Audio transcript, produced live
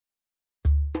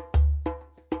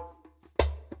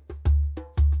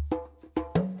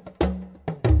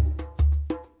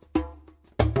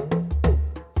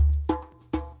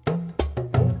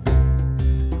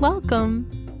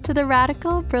to the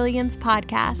Radical Brilliance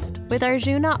Podcast with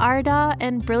Arjuna Arda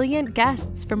and brilliant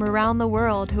guests from around the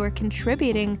world who are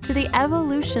contributing to the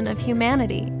evolution of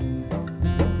humanity.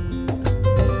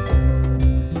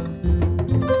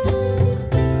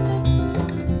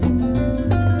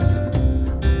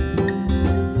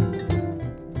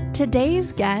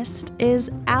 Today's guest is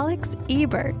Alex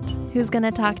Ebert, who's going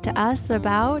to talk to us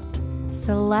about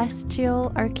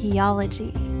celestial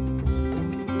archaeology.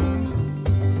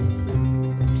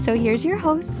 So here's your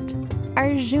host,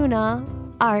 Arjuna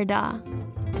Arda.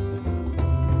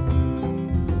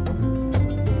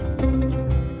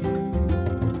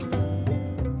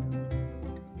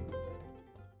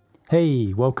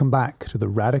 Hey, welcome back to the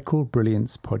Radical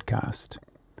Brilliance Podcast.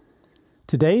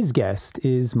 Today's guest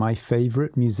is my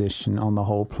favorite musician on the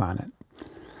whole planet.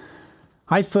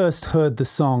 I first heard the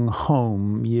song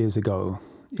Home years ago.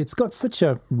 It's got such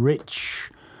a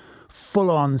rich,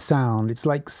 full-on sound. It's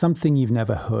like something you've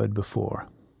never heard before.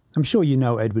 I'm sure you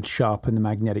know Edward Sharpe and the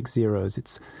Magnetic Zeros.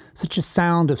 It's such a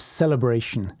sound of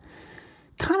celebration.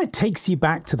 Kind of takes you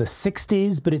back to the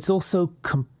 60s, but it's also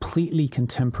completely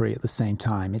contemporary at the same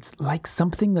time. It's like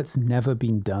something that's never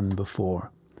been done before.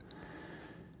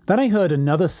 Then I heard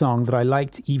another song that I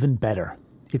liked even better.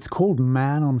 It's called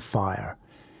Man on Fire.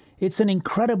 It's an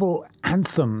incredible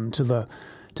anthem to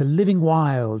living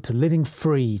wild, to living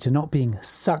free, to not being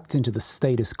sucked into the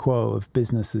status quo of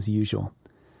business as usual.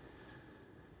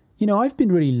 You know, I've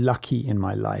been really lucky in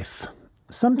my life.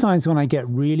 Sometimes when I get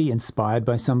really inspired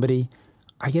by somebody,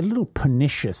 I get a little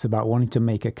pernicious about wanting to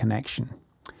make a connection.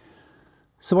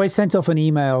 So I sent off an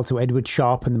email to Edward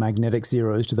Sharpe and the Magnetic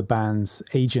Zeros, to the band's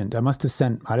agent. I must have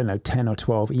sent, 10 or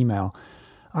 12 email.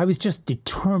 I was just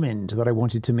determined that I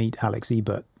wanted to meet Alex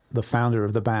Ebert, the founder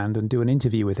of the band, and do an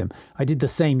interview with him. I did the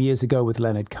same years ago with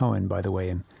Leonard Cohen, by the way,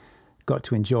 and got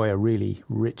to enjoy a really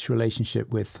rich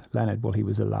relationship with Leonard while he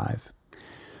was alive.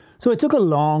 So it took a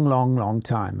long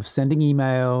time of sending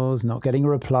emails, not getting a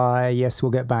reply, yes, we'll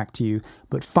get back to you.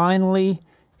 But finally,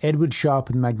 Edward Sharpe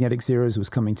and the Magnetic Zeros was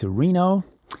coming to Reno.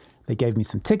 They gave me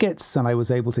some tickets, and I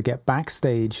was able to get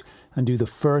backstage and do the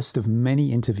first of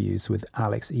many interviews with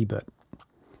Alex Ebert.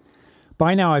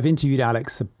 By now, I've interviewed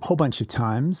Alex a whole bunch of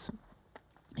times,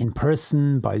 in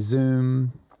person, by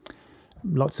Zoom,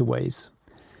 lots of ways.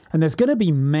 And there's going to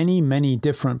be many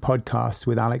different podcasts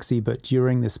with Alex Ebert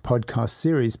during this podcast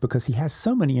series because he has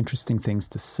so many interesting things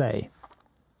to say.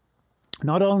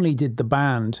 Not only did the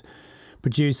band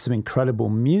produce some incredible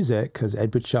music as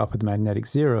Edward Sharpe and the Magnetic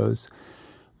Zeros,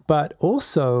 but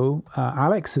also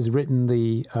Alex has written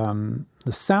the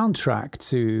soundtrack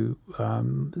to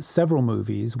several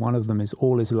movies. One of them is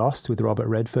All Is Lost with Robert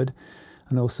Redford,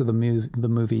 and also the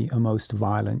movie A Most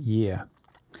Violent Year.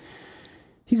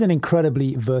 He's an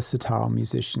incredibly versatile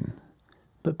musician,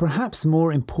 but perhaps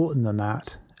more important than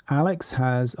that, Alex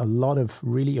has a lot of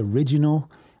really original,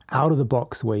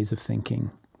 out-of-the-box ways of thinking.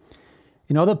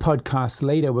 In other podcasts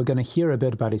later, we're going to hear a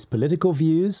bit about his political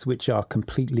views, which are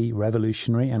completely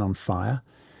revolutionary and on fire.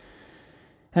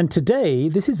 And today,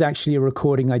 this is actually a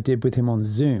recording I did with him on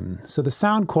Zoom. So the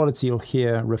sound quality you'll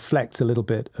hear reflects a little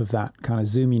bit of that kind of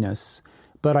zoominess.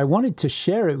 But I wanted to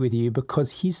share it with you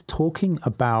because he's talking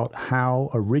about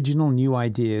how original new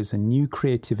ideas and new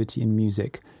creativity in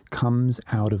music comes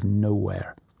out of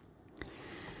nowhere.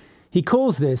 He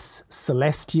calls this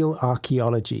celestial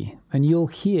archaeology, and you'll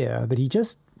hear that he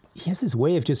has this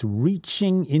way of just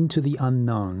reaching into the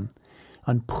unknown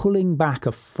and pulling back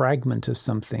a fragment of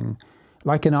something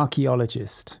like an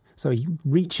archaeologist. So he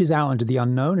reaches out into the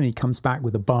unknown and he comes back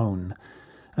with a bone,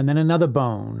 and then another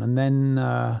bone, and then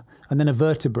a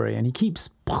vertebrae, and he keeps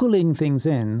pulling things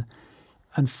in,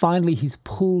 and finally he's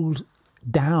pulled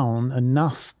down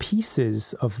enough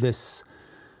pieces of this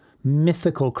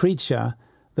mythical creature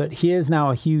that here's now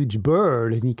a huge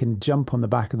bird, and he can jump on the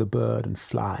back of the bird and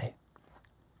fly.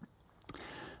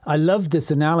 I love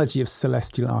this analogy of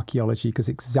celestial archaeology because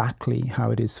exactly how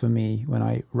it is for me when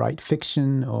I write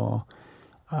fiction or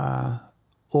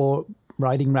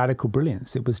writing Radical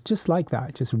Brilliance. It was just like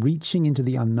that, just reaching into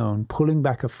the unknown, pulling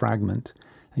back a fragment,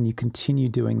 and you continue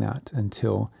doing that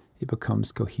until it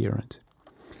becomes coherent.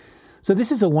 So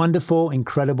this is a wonderful,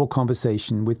 incredible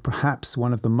conversation with perhaps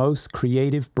one of the most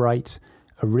creative, bright,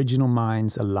 original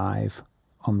minds alive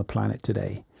on the planet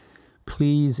today.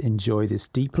 Please enjoy this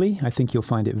deeply. I think you'll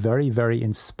find it very, very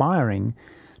inspiring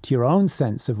to your own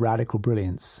sense of radical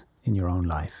brilliance in your own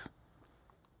life.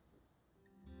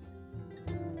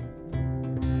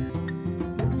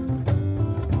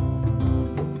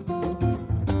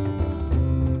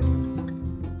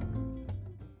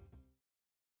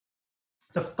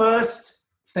 The first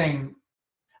thing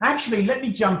Actually, let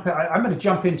me jump. I'm going to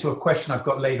jump into a question I've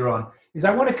got later on. Is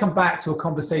I want to come back to a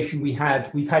conversation we've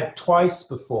had twice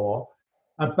before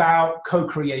about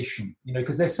co-creation. You know,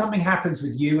 because there's something happens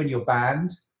with you and your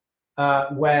band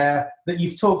where that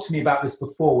you've talked to me about this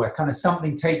before, where kind of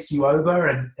something takes you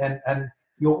over, and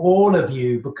you're all of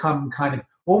you become kind of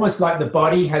almost like the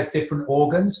body has different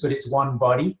organs, but it's one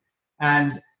body.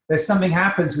 And there's something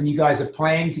happens when you guys are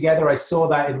playing together. I saw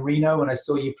that in Reno when I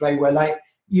saw you play, where like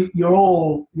you're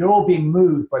all being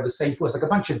moved by the same force, like a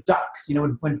bunch of ducks. You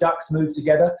know, when ducks move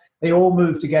together, they all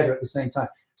move together at the same time.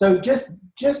 So just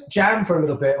jam for a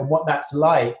little bit on what that's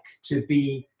like to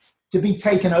be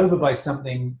taken over by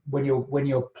something when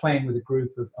you're playing with a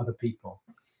group of other people.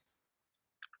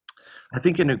 I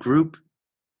think in a group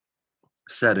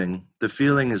setting, the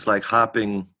feeling is like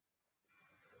hopping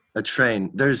a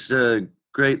train. There's a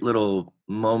great little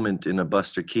moment in a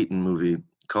Buster Keaton movie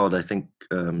called, I think,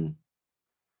 The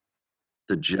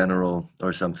General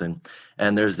or something,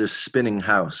 and there's this spinning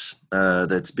house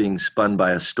that's being spun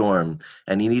by a storm,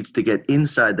 and he needs to get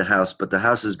inside the house, but the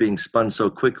house is being spun so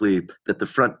quickly that the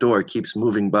front door keeps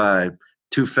moving by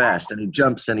too fast, and he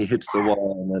jumps and he hits the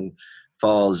wall and then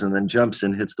falls and then jumps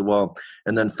and hits the wall,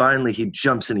 and then finally he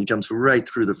jumps right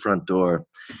through the front door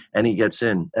and he gets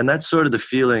in. And that's sort of the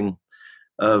feeling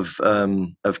of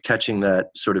catching that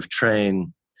sort of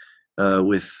train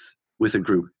with a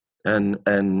group,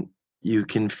 and you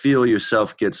can feel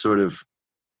yourself get sort of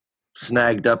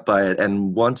snagged up by it.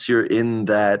 And once you're in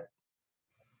that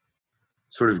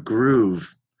sort of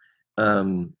groove,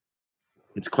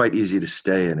 it's quite easy to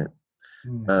stay in it.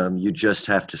 You just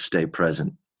have to stay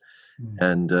present.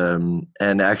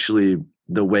 And actually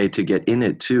the way to get in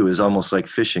it too is almost like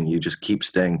fishing. You just keep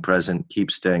staying present, keep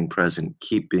being present,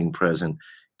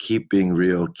 keep being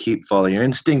real, keep following your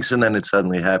instincts, and then it's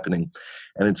suddenly happening.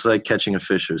 And it's like catching a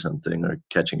fish or something, or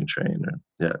catching a train.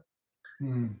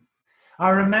 I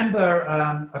remember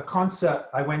a concert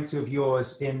I went to of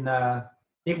yours in,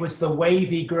 it was the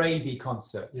Wavy Gravy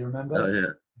concert. You remember? Oh, yeah.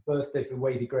 Birthday for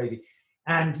Wavy Gravy.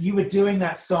 And you were doing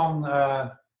that song,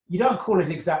 you don't call it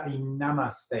exactly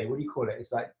Namaste. What do you call it?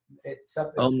 It's like, it's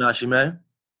Om Nashime?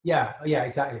 Yeah,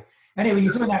 exactly. Anyway,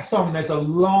 you're doing that song, and there's a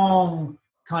long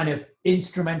kind of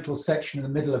instrumental section in the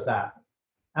middle of that.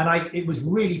 And it was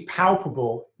really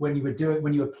palpable when you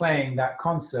were playing that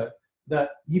concert,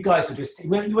 that you guys were you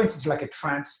went into like a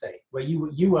trance state where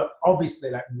you were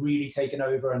obviously like really taken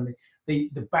over, and the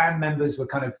band members were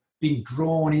kind of being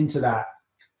drawn into that.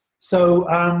 So,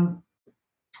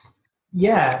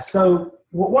 so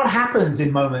what happens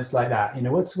in moments like that? You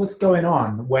know, what's going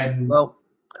on when? Well,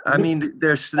 I mean,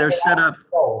 they're set up.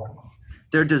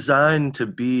 They're designed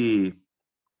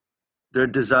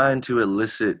to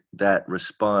elicit that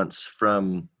response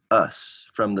from us,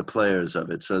 from the players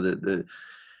of it. So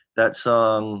that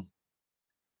song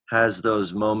has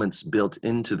those moments built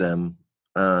into them.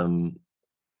 And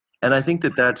I think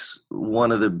that's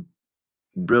one of the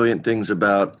brilliant things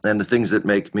about, and the things that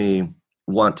make me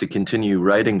want to continue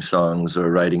writing songs or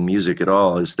writing music at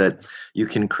all, is that you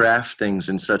can craft things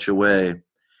in such a way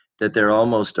that they're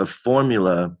almost a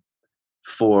formula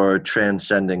for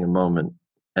transcending a moment.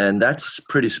 And that's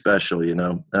pretty special, you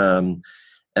know.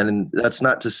 And that's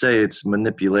not to say it's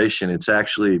manipulation. It's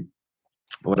actually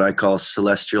what I call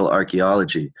celestial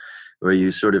archaeology, where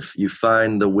you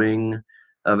find the wing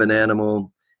of an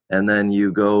animal, and then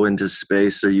you go into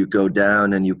space, or you go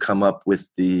down and you come up with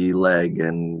the leg,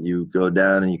 and you go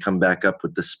down and you come back up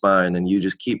with the spine, and you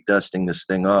just keep dusting this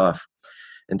thing off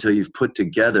until you've put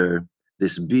together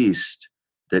this beast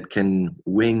that can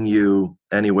wing you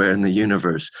anywhere in the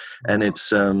universe. And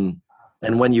it's and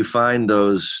when you find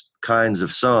those kinds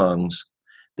of songs,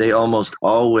 they almost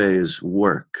always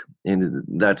work. And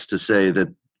that's to say that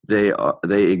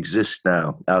they exist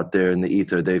now out there in the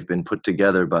ether. They've been put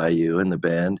together by you and the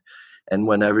band, and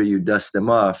whenever you dust them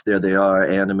off, there they are,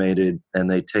 animated, and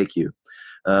they take you,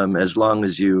 as long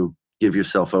as you give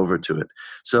yourself over to it.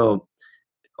 So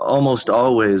almost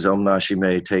always Om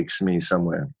Nashime takes me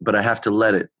somewhere, but I have to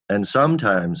let it. And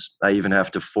sometimes I even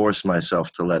have to force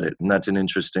myself to let it. And that's an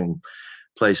interesting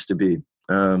place to be.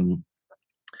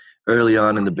 Early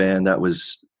on in the band, there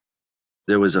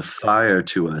was a fire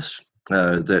to us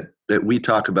that we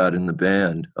talk about in the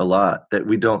band a lot, that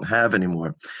we don't have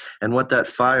anymore. And what that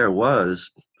fire was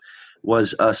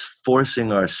us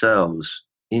forcing ourselves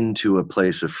into a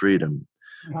place of freedom.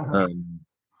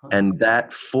 And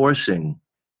that forcing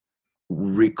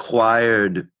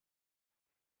required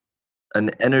an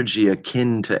energy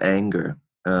akin to anger,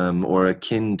 or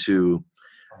akin to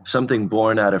something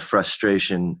born out of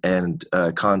frustration and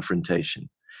confrontation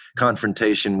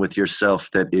with yourself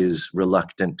that is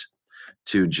reluctant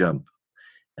to jump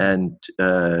and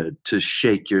to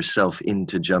shake yourself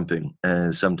into jumping,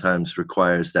 and sometimes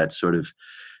requires that sort of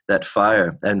that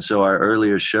fire. And so our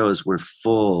earlier shows were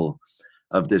full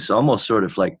of this almost sort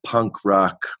of like punk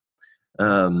rock,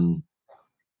 gone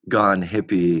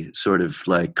hippie sort of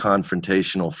like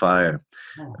confrontational fire.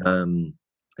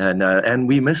 And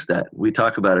we miss that. We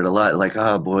talk about it a lot, like,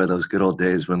 oh boy, those good old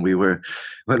days when we were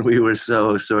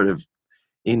so sort of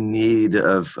in need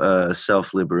of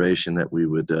self-liberation that we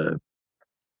would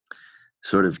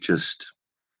sort of just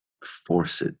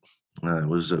force it. It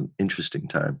was an interesting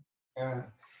time.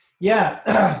 Yeah,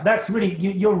 that's really,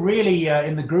 you're really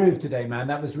in the groove today, man.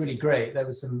 That was really great. There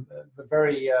was some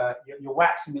very, you're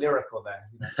waxing lyrical there.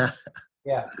 You know?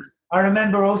 Yeah. I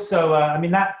remember also, I mean,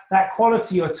 that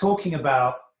quality you're talking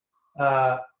about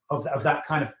of that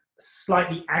kind of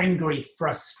slightly angry,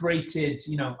 frustrated,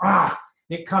 you know,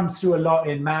 it comes through a lot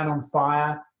in Man on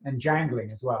Fire and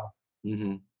Jangling as well.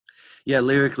 Mm-hmm. Yeah,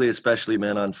 lyrically, especially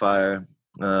Man on Fire.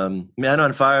 Man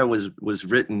on Fire was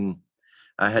written,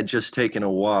 I had just taken a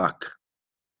walk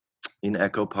in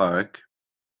Echo Park,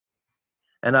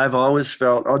 and I've always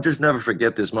felt, I'll just never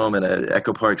forget this moment.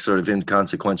 Echo Park's sort of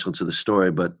inconsequential to the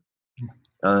story, but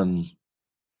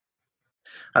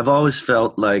I've always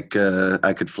felt like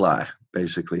I could fly,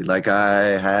 basically. Like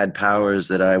I had powers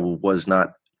that I was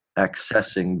not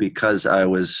accessing because I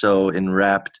was so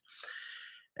enwrapped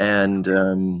and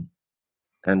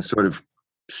sort of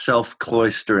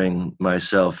self-cloistering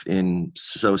myself in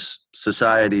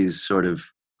society's sort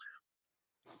of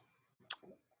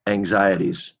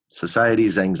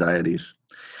society's anxieties.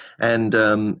 And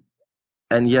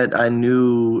yet I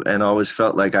knew and always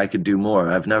felt like I could do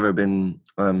more. I've never been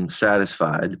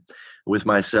satisfied with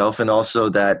myself, and also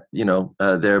that, you know,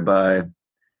 thereby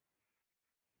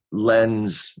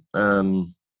lends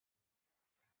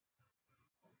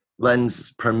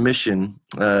permission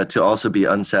to also be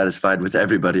unsatisfied with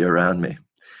everybody around me,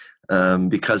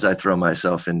 because I throw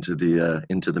myself into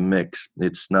the mix.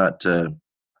 It's not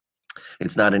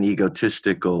an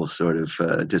egotistical sort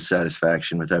of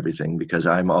dissatisfaction with everything, because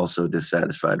I'm also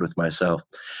dissatisfied with myself.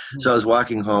 So I was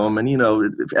walking home, and, you know,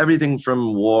 everything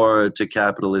from war to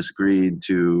capitalist greed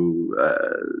to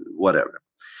whatever,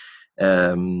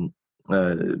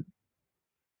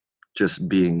 just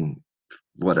being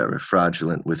whatever,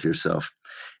 fraudulent with yourself.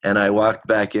 And I walked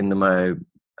back into my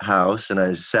house, and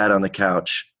I sat on the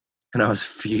couch, and I was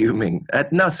fuming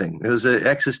at nothing. It was an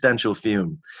existential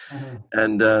fume.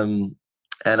 And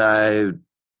I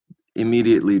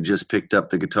immediately just picked up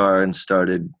the guitar and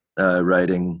started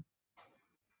writing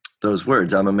those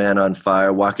words. I'm a man on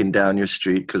fire, walking down your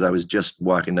street, because I was just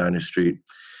walking down your street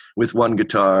with one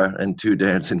guitar and two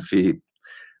dancing feet.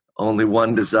 Only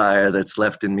one desire that's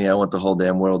left in me. I want the whole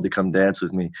damn world to come dance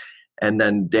with me, and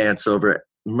then dance over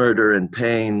murder and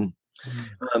pain.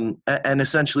 And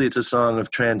essentially, it's a song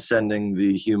of transcending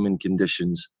the human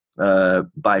conditions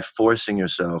by forcing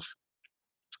yourself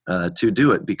to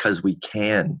do it because we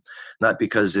can, not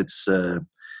because it's,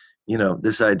 you know,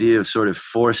 this idea of sort of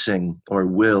forcing or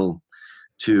will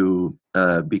to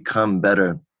become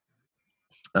better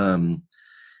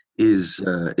is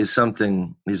a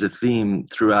theme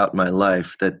throughout my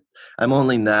life that I'm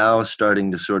only now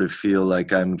starting to sort of feel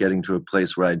like I'm getting to a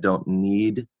place where I don't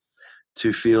need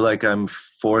to feel like I'm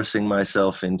forcing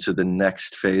myself into the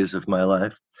next phase of my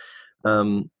life.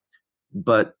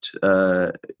 But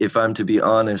if I'm to be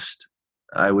honest,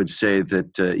 I would say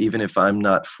that even if I'm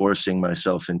not forcing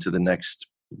myself into the next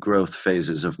growth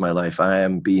phases of my life, I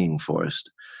am being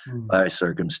forced by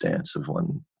circumstance of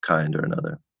one kind or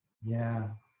another. Yeah.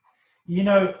 You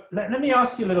know, let me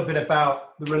ask you a little bit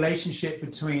about the relationship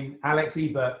between Alex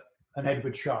Ebert and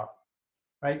Edward Sharpe,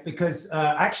 right? Because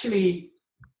actually,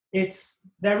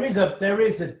 there is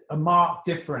a marked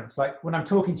difference. Like when I'm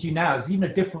talking to you now, there's even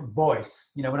a different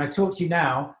voice. You know, when I talk to you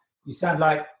now, you sound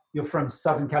like you're from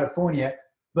Southern California,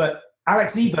 but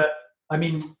Alex Ebert, I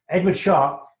mean, Edward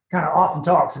Sharpe kind of often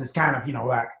talks in this kind of, you know,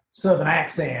 like Southern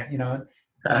accent, you know,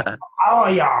 oh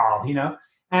y'all, you know,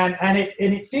 and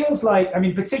it feels like, I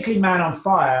mean, particularly Man on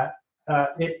Fire,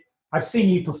 I've seen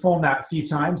you perform that a few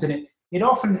times, and it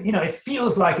often, you know, it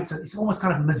feels like it's almost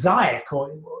kind of mosaic or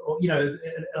you know,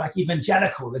 like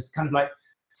evangelical. It's kind of like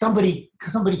somebody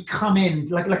come in,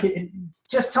 like it,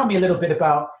 just tell me a little bit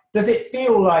about, does it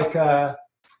feel like a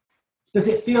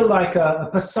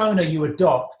persona you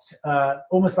adopt,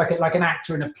 almost like an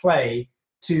actor in a play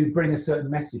to bring a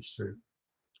certain message through?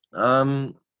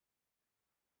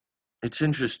 It's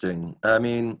interesting. I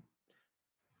mean,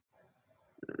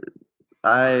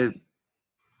 I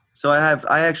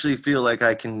actually feel like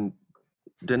I can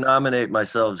denominate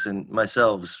myself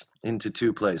into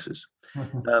two places.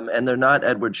 And they're not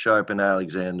Edward Sharpe and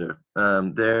Alexander.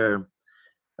 They're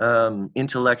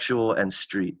intellectual and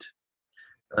street.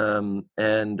 And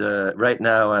right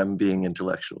now I'm being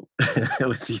intellectual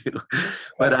with you,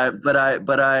 I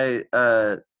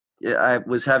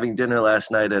was having dinner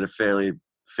last night at a fairly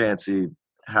fancy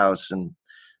house,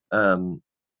 um,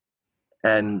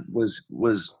 and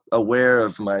was aware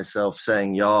of myself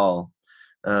saying y'all,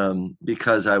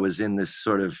 because I was in this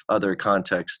sort of other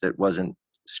context that wasn't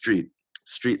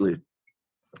streetly.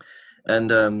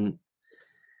 And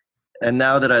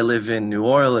now that I live in New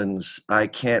Orleans, I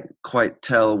can't quite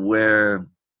tell where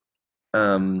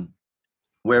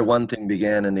one thing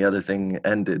began and the other thing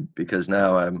ended, because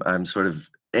now I'm sort of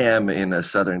am in a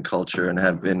Southern culture and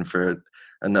have been for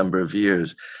a number of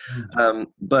years.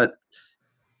 But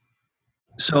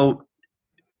so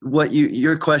what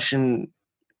your question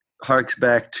harks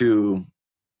back to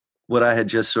what I had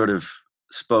just sort of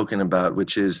spoken about,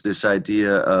 which is this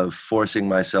idea of forcing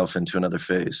myself into another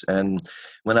phase. And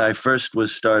when I first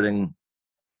was starting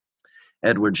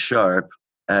Edward Sharpe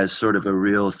as sort of a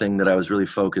real thing that I was really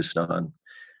focused on,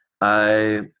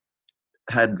 I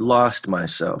had lost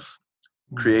myself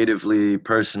creatively,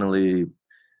 personally,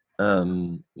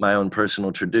 my own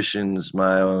personal traditions,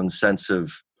 my own sense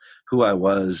of who I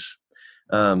was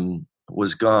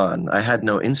gone. I had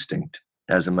no instinct,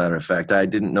 as a matter of fact. I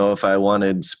didn't know if I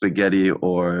wanted spaghetti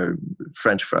or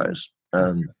French fries.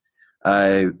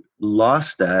 I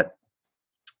lost that,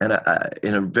 and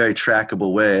in a very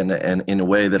trackable way, and in a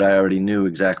way that I already knew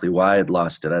exactly why I'd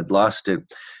lost it. I'd lost it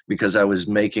because I was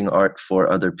making art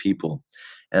for other people,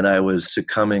 and I was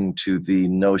succumbing to the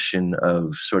notion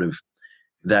of sort of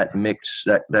that mix,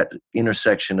 that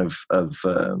intersection of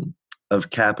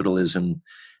capitalism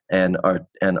and art.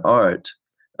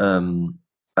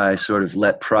 I sort of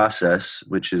let process,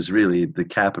 which is really the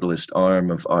capitalist arm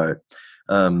of art,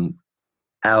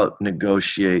 out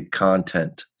negotiate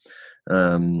content.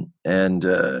 And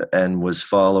was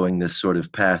following this sort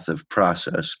of path of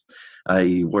process,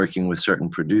 i.e. working with certain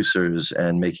producers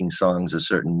and making songs a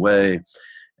certain way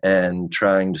and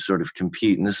trying to sort of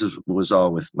compete. And this was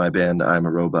all with my band, I'm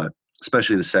a Robot,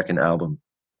 especially the second album.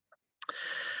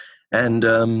 And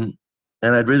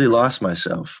I'd really lost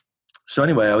myself. So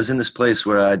anyway, I was in this place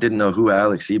where I didn't know who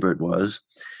Alex Ebert was.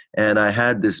 And I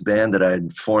had this band that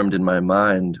I'd formed in my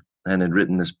mind and had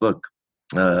written this book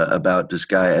about this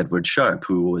guy, Edward Sharpe,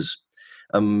 who was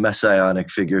a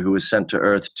messianic figure who was sent to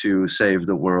Earth to save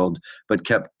the world, but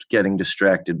kept getting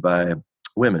distracted by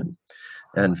women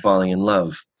and falling in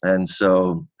love. And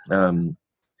so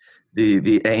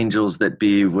the angels that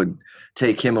be would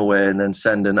take him away and then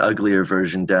send an uglier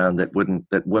version down that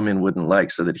women wouldn't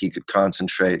like, so that he could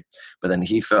concentrate. But then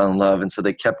he fell in love, and so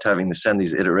they kept having to send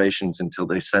these iterations until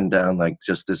they send down like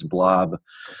just this blob,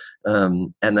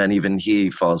 and then even he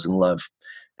falls in love,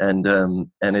 and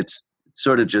it's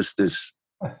sort of just this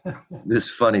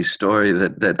funny story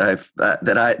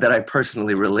that I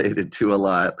personally related to a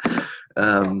lot,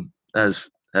 as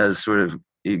sort of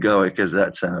egoic as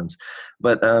that sounds.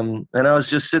 But and I was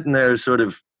just sitting there sort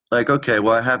of like, okay,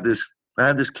 well, I had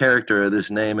this character, this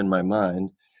name in my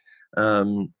mind,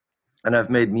 and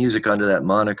I've made music under that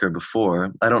moniker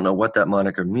before. I don't know what that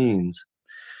moniker means,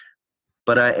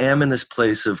 but I am in this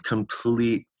place of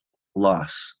complete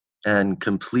loss and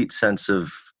complete sense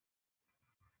of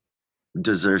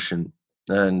desertion.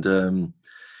 And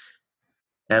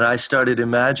I started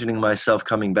imagining myself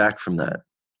coming back from that,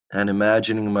 and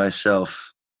imagining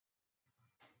myself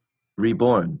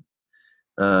reborn,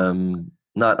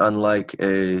 not unlike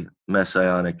a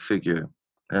messianic figure.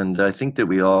 And I think that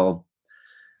we all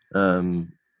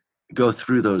go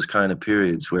through those kind of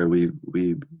periods where we,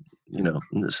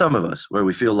 some of us, where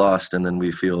we feel lost, and then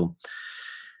we feel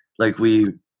like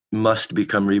we must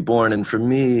become reborn. And for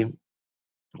me,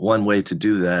 one way to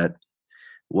do that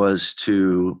was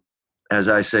to, as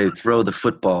I say, throw the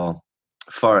football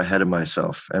far ahead of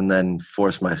myself and then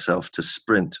force myself to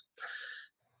sprint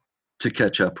to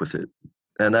catch up with it.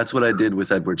 And that's what I did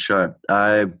with Edward Sharpe.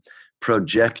 I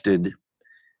projected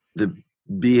the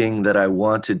being that I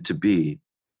wanted to be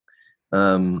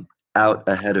out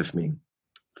ahead of me,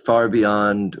 far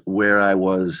beyond where I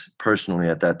was personally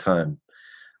at that time.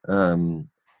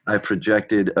 I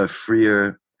projected a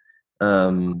freer,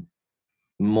 more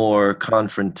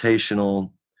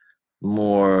confrontational,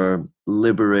 more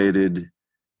liberated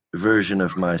version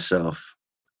of myself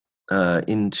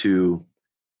into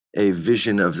a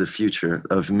vision of the future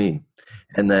of me.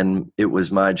 And then it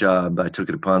was my job, I took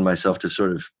it upon myself to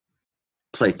sort of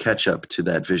play catch up to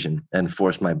that vision and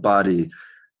force my body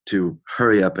to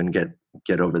hurry up and get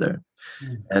get over there.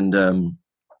 Mm.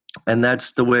 And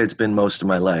that's the way it's been most of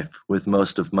my life, with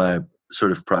most of my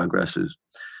sort of progresses,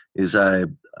 is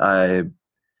I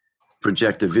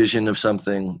project a vision of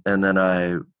something, and then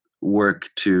I work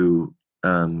to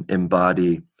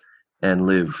embody and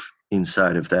live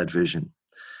inside of that vision.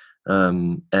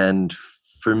 And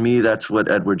for me, that's what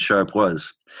Edward Sharpe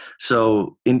was.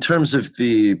 So in terms of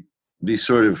the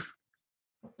sort of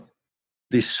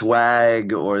the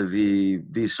swag or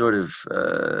the sort of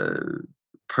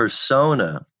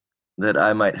persona that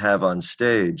I might have on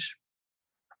stage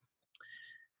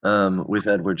with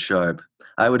Edward Sharpe,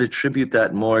 I would attribute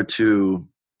that more to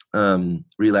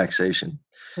relaxation.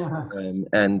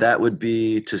 And that would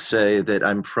be to say that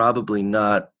I'm probably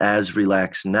not as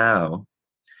relaxed now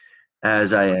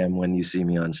as I am when you see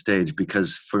me on stage,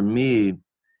 because for me,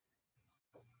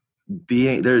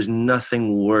 there's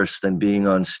nothing worse than being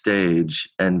on stage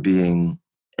and being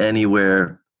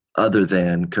anywhere other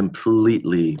than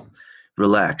completely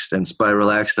relaxed. And by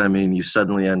relaxed, I mean you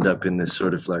suddenly end up in this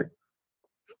sort of like,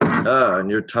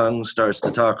 and your tongue starts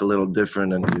to talk a little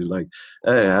different, and you're like,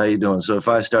 hey, how you doing? So if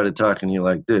I started talking to you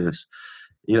like this,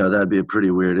 that'd be a pretty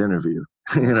weird interview.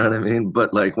 You know what I mean?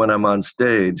 But like when I'm on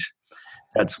stage,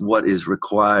 that's what is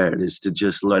required, is to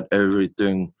just let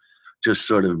everything just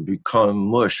sort of become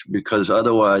mush, because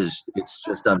otherwise it's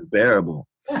just unbearable.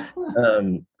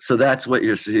 So that's what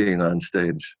you're seeing on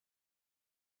stage.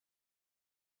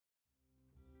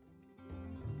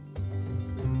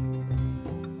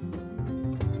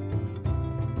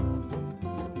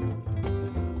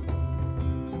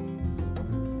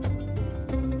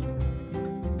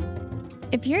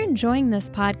 If you're enjoying this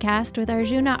podcast with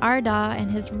Arjuna Arda and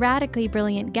his radically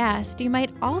brilliant guest, you might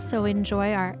also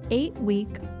enjoy our 8-week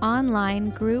online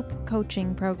group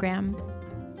coaching program.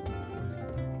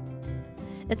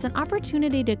 It's an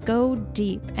opportunity to go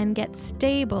deep and get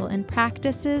stable in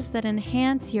practices that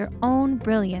enhance your own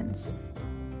brilliance.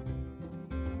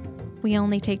 We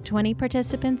only take 20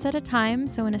 participants at a time,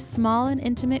 so in a small and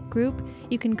intimate group,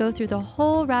 you can go through the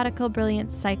whole Radical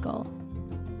Brilliance cycle.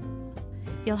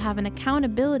 You'll have an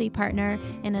accountability partner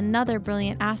in another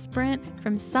brilliant aspirant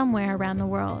from somewhere around the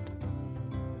world.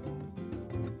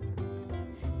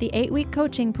 The 8-week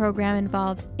coaching program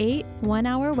involves 8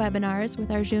 one-hour webinars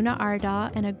with Arjuna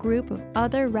Arda and a group of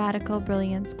other Radical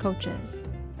Brilliance coaches.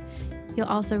 You'll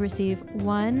also receive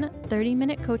 1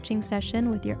 30-minute coaching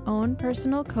session with your own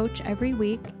personal coach every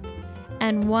week,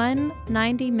 and 1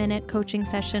 90-minute coaching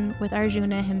session with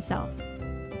Arjuna himself.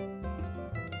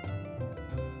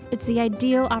 It's the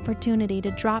ideal opportunity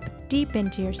to drop deep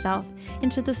into yourself,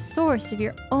 into the source of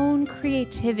your own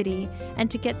creativity, and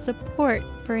to get support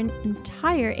for an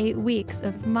entire 8 weeks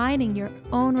of mining your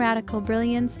own radical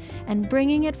brilliance and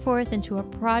bringing it forth into a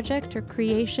project or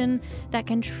creation that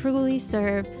can truly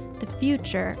serve the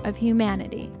future of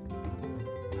humanity.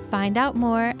 Find out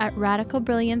more at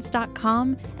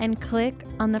radicalbrilliance.com and click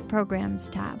on the Programs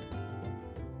tab.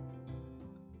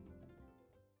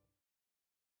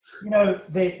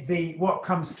 The what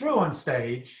comes through on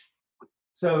stage,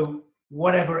 so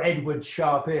whatever Edward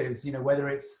Sharpe is, whether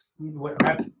it's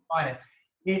how to define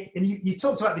it, and you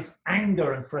talked about this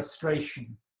anger and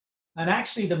frustration, and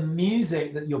actually the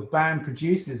music that your band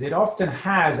produces, it often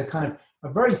has a kind of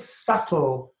a very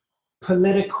subtle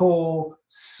political,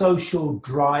 social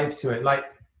drive to it, like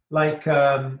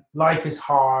Life is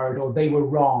Hard or They Were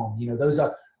Wrong. Those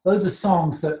are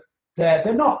songs that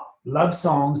they're not love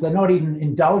songs, they're not even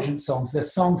indulgent songs,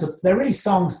 they're really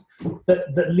songs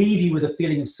that leave you with a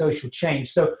feeling of social change.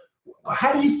 So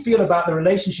how do you feel about the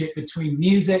relationship between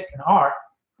music and art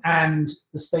and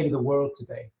the state of the world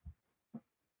today?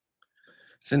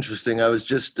 It's interesting. I was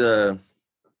just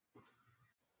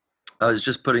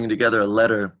putting together a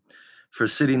letter for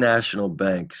City National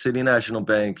Bank. City National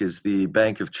Bank is the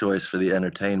bank of choice for the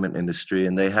entertainment industry,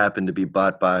 and they happen to be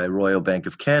bought by Royal Bank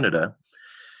of Canada,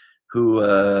 who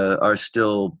are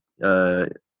still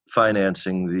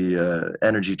financing the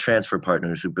Energy Transfer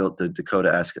Partners who built the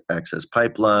Dakota Access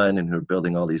Pipeline and who are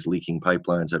building all these leaking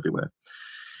pipelines everywhere.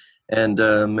 And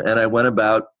I went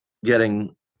about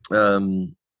getting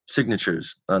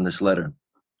signatures on this letter.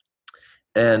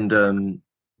 And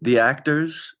the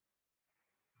actors,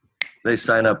 they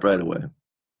sign up right away.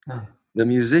 Oh. The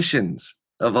musicians,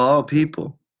 of all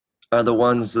people, are the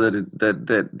ones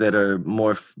that are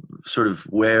more sort of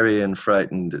wary and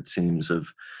frightened, it seems,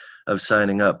 of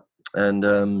signing up. And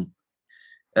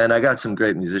I got some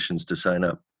great musicians to sign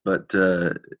up, but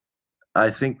I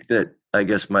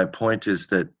guess my point is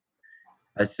that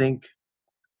I think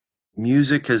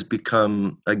music has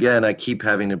become, again, I keep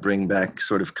having to bring back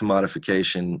sort of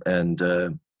commodification and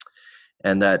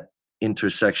that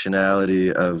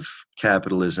intersectionality of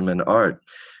capitalism and art.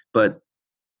 But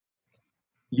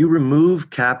you remove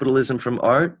capitalism from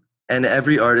art, and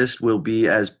every artist will be,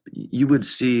 as you would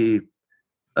see,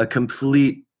 a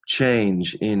complete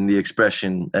change in the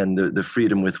expression and the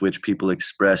freedom with which people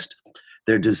expressed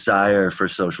their desire for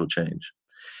social change.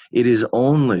 It is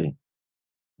only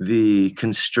the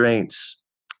constraints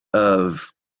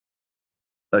of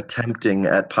attempting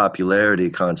at popularity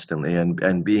constantly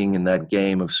and being in that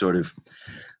game of sort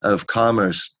of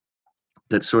commerce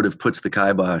that sort of puts the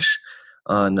kibosh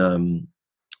on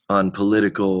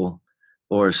political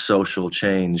or social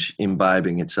change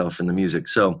imbibing itself in the music.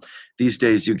 So these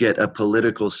days you get a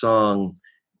political song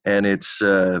and it's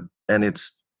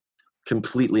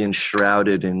completely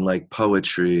enshrouded in like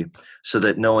poetry so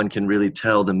that no one can really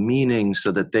tell the meaning,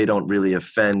 so that they don't really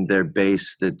offend their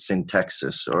base that's in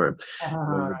Texas or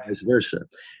vice versa.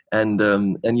 And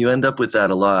you end up with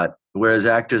that a lot. Whereas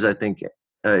actors, I think,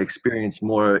 experience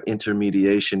more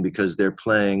intermediation because they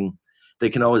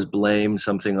can always blame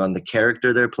something on the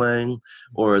character they're playing,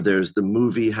 or there's the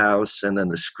movie house and then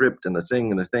the script and the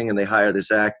thing, and they hire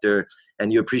this actor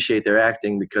and you appreciate their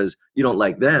acting because you don't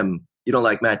like them. You don't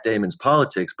like Matt Damon's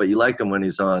politics, but you like him when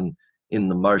he's on in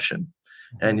The Martian.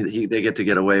 And they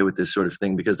get away with this sort of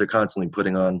thing because they're constantly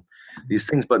putting on these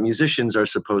things. But musicians are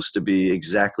supposed to be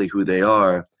exactly who they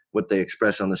are. What they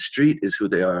express on the street is who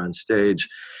they are on stage.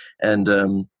 And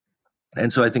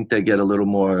so I think they get a little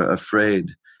more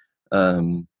afraid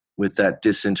with that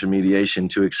disintermediation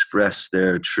to express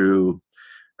their true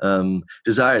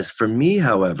desires. For me,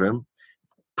 however,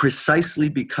 precisely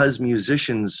because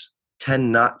musicians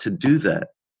tend not to do that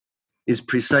is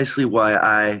precisely why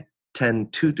I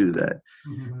tend to do that.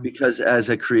 Mm-hmm. Because as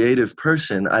a creative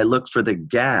person, I look for the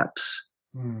gaps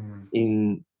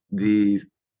in the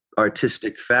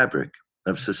artistic fabric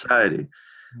of society.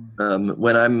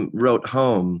 When I wrote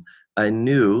Home, I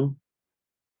knew,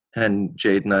 and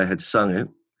Jade and I had sung it,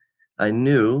 I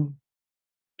knew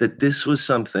that this was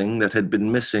something that had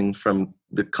been missing from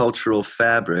the cultural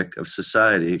fabric of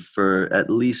society for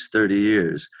at least 30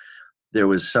 years. There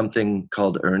was something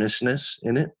called earnestness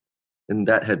in it, and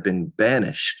that had been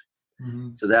banished. Mm-hmm.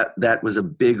 So that was a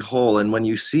big hole. And when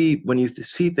you see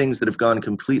things that have gone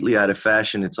completely out of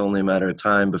fashion, it's only a matter of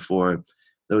time before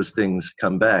those things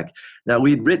come back. Now,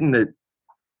 we'd written it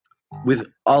with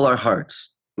all our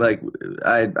hearts. Like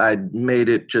I made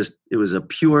it it was a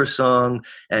pure song.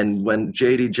 And when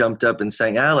JD jumped up and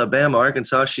sang Alabama,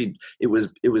 Arkansas, it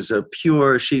was a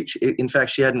pure, in fact,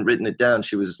 she hadn't written it down.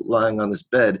 She was lying on this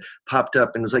bed, popped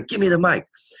up and was like, give me the mic.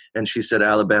 And she said,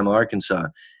 Alabama, Arkansas.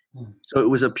 So it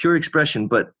was a pure expression,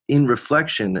 but in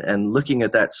reflection and looking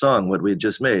at that song, what we had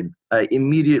just made, I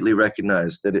immediately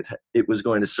recognized that it was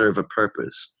going to serve a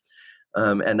purpose.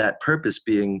 And that purpose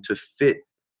being to fit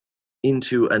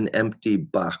into an empty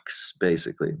box,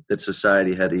 basically, that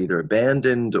society had either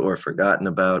abandoned or forgotten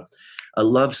about. A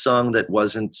love song that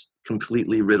wasn't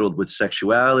completely riddled with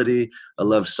sexuality, a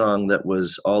love song that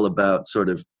was all about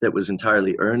that was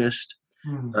entirely earnest,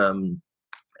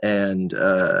 and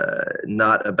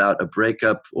not about a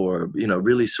breakup or,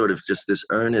 really sort of just this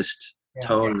earnest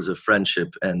tones of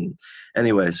friendship. And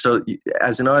anyway, so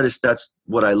as an artist, that's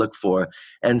what I look for.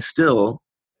 And still,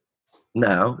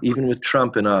 now, even with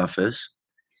Trump in office,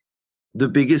 the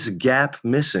biggest gap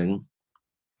missing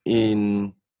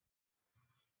in,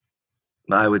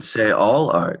 I would say, all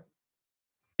art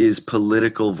is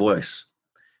political voice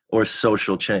or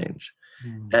social change.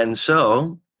 And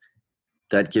so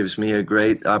that gives me a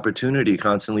great opportunity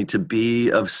constantly to be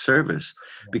of service,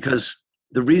 because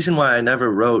the reason why I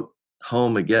never wrote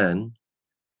Home Again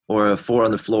or a Four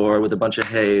on the Floor with a bunch of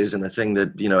haze and the thing that,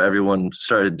 everyone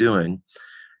started doing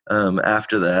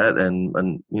after that, and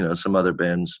some other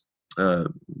bands,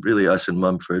 really us and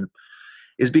Mumford,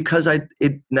 is because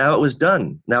now it was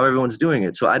done. Now everyone's doing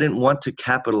it. So I didn't want to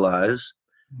capitalize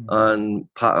on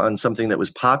something that was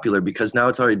popular, because now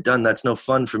it's already done. That's no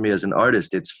fun for me as an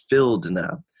artist. It's filled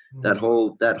now. That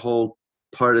whole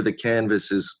part of the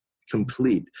canvas is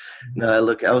complete. Now I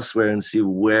look elsewhere and see,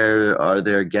 where are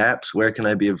there gaps? Where can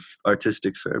I be of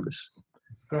artistic service?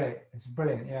 It's great. It's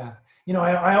brilliant. Yeah.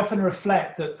 I often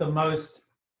reflect that the most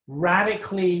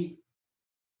radical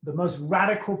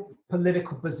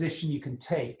political position you can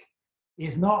take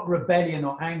is not rebellion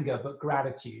or anger, but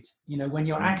gratitude. When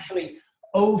you're actually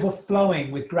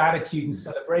overflowing with gratitude and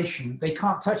celebration, they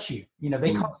can't touch you.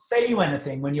 They can't say you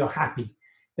anything when you're happy.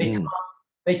 They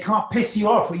can't piss you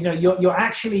off.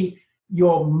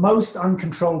 You're most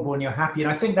uncontrollable when you're happy.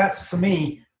 And I think that's, for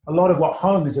me, a lot of what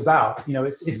Home is about.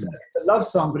 It's a love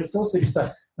song, but it's also just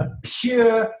a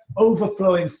pure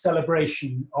overflowing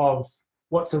celebration of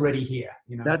what's already here,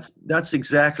 you know? That's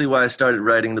exactly why I started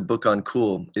writing the book on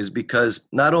Cool, is because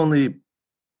not only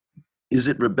is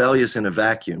it rebellious in a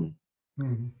vacuum,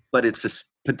 Mm-hmm. but it's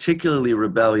particularly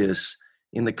rebellious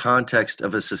in the context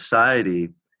of a society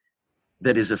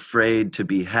that is afraid to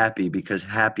be happy because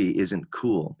happy isn't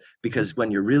cool. Because when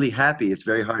you're really happy, it's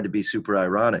very hard to be super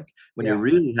ironic. When you're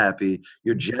really happy,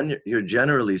 you're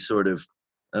generally sort of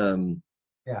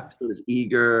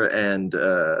eager and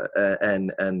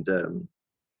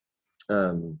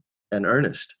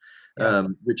earnest,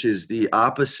 which is the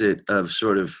opposite of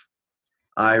sort of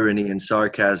irony and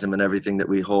sarcasm and everything that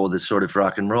we hold as sort of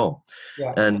rock and roll.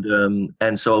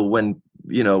 And so when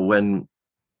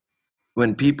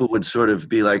people would sort of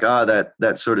be like,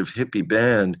 that sort of hippie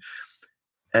band,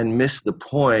 and miss the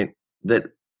point that,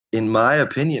 in my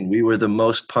opinion, we were the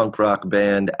most punk rock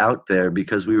band out there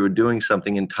because we were doing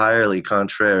something entirely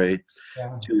contrary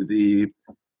to the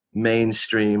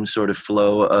mainstream sort of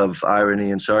flow of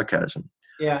irony and sarcasm.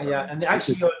 And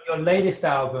actually your latest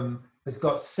album has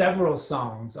got several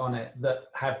songs on it that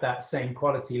have that same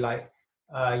quality, like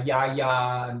Ya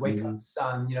Ya and Wake Up the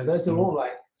Sun. You know, those are all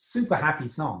like super happy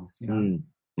songs, you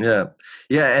know?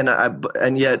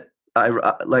 And yet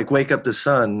I like Wake Up the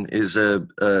Sun is a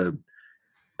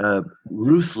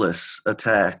ruthless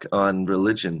attack on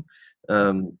religion.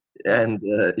 So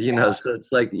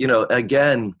it's like,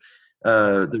 again,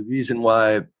 the reason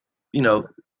why,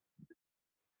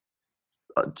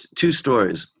 two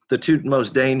stories. The two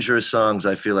most dangerous songs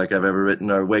I feel like I've ever written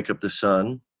are Wake Up the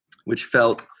Sun, which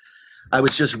felt I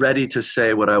was just ready to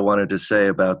say what I wanted to say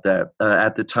about that.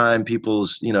 At the time,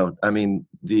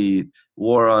 the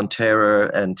war on terror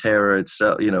and terror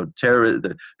itself,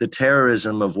 the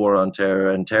terrorism of war on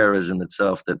terror and terrorism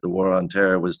itself that the war on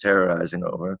terror was terrorizing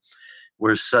over,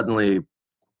 were suddenly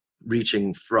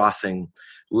reaching frothing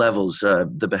levels.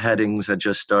 The beheadings had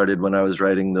just started when I was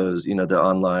writing those, the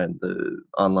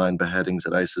online beheadings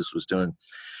that ISIS was doing.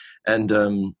 And I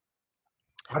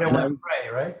Don't Want to Pray,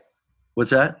 right? What's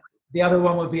that? The other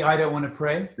one would be I Don't Want to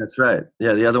Pray. That's right.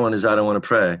 Yeah, the other one is I Don't Want to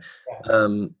Pray.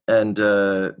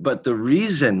 But the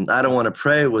reason I Don't Want to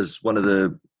Pray was one of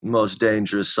the most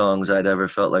dangerous songs I'd ever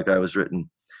felt like I was written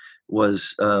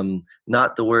was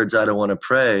not the words I don't want to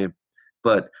pray,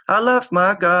 but I love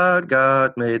my God,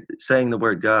 God made, saying the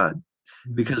word God.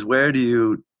 Because where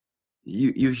do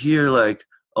you hear like,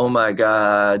 oh my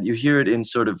God, you hear it in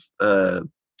sort of,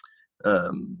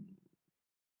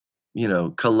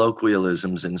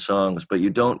 colloquialisms in songs, but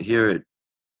you don't hear it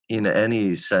in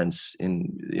any sense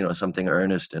in, something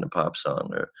earnest in a pop song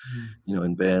or,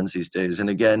 in bands these days. And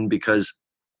again, because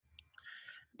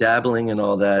dabbling and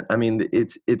all that, I mean,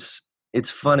 it's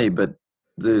funny, but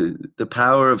the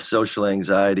power of social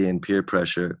anxiety and peer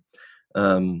pressure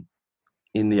in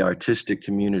the artistic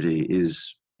community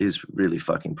is really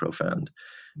fucking profound.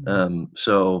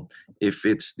 So if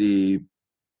it's the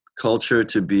culture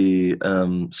to be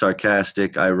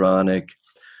sarcastic, ironic,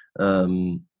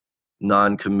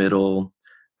 non-committal,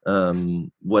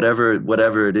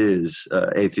 whatever it is,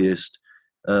 atheist,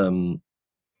 you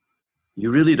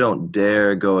really don't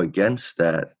dare go against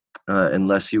that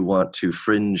unless you want to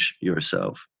fringe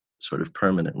yourself sort of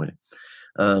permanently.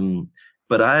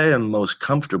 But I am most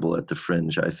comfortable at the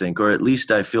fringe, I think, or at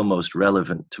least I feel most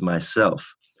relevant to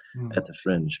myself at the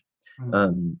fringe.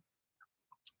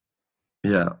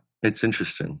 It's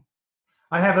interesting.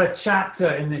 I have a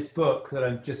chapter in this book that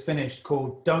I've just finished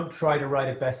called Don't Try to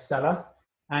Write a Bestseller.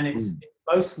 And it's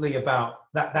mostly about,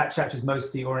 that chapter is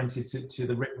mostly oriented to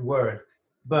the written word.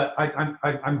 But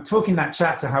I'm talking that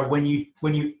chapter how when you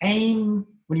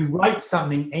write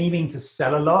something aiming to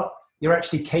sell a lot, you're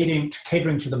actually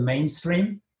catering to the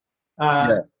mainstream.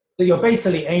 So you're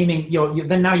basically aiming,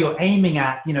 then now you're aiming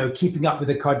at, keeping up with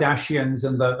the Kardashians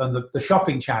and the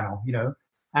shopping channel,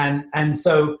 and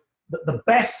so the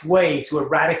best way to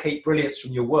eradicate brilliance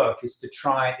from your work is to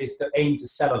aim to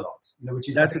sell a lot, which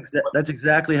is that's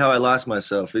exactly how I lost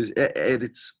myself.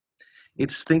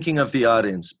 It's thinking of the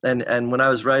audience. And when I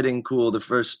was writing Cool, the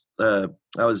first, I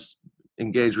was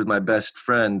engaged with my best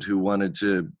friend I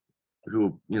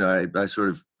sort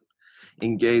of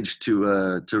engaged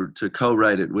to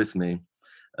co-write it with me.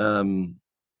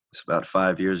 It's about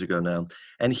 5 years ago now.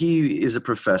 And he is a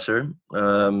professor,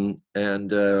 and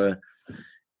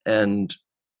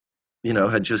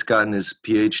had just gotten his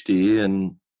PhD.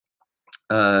 And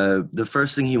the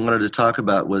first thing he wanted to talk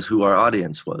about was who our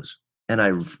audience was. And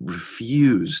I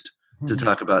refused to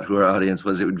talk about who our audience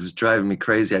was. It was driving me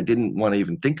crazy. I didn't want to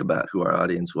even think about who our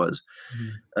audience was.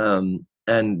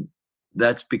 And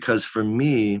that's because for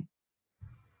me,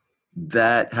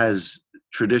 that has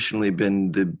traditionally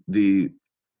been the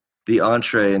the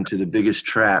entree into the biggest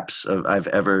traps I've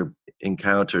ever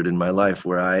encountered in my life,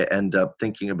 where I end up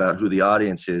thinking about who the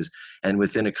audience is, and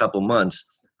within a couple months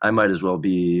I might as well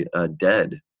be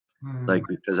dead, like,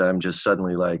 because I'm just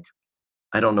suddenly like,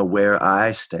 I don't know where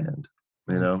I stand,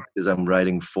 because I'm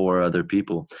writing for other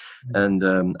people. And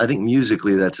I think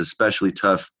musically that's especially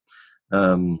tough,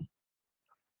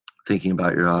 thinking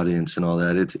about your audience and all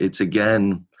that. It's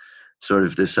again sort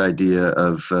of this idea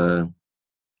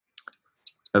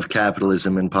of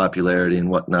capitalism and popularity and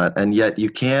whatnot. And yet you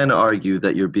can argue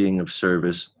that you're being of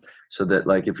service, so that,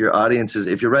 like, if your audience is,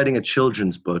 if you're writing a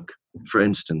children's book, for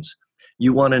instance,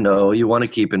 you want to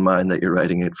keep in mind that you're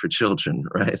writing it for children,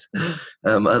 right?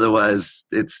 Otherwise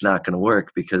it's not going to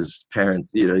work, because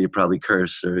parents, you probably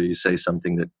curse, or you say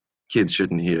something that kids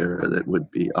shouldn't hear, or that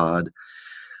would be odd.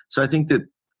 So I think that,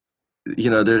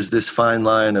 there's this fine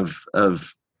line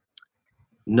of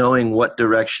knowing what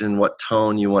direction, what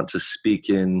tone you want to speak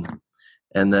in,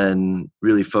 and then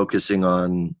really focusing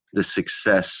on the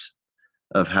success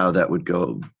of how that would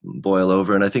boil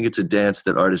over. And I think it's a dance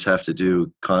that artists have to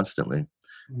do constantly,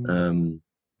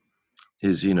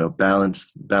 is,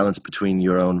 balance between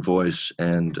your own voice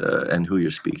and who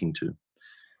you're speaking to.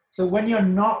 So when you're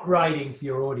not writing for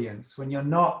your audience, when you're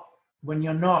not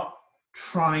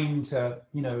trying to,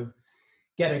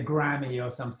 get a Grammy or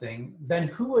something, then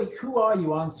who are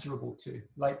you answerable to?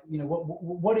 Like,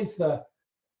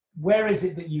 where is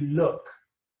it that you look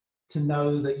to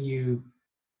know that you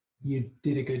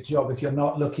did a good job, if you're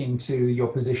not looking to your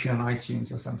position on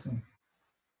iTunes or something?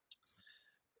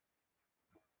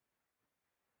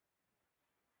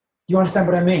 Do you understand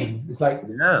what I mean? It's like,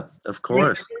 yeah, of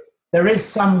course. There is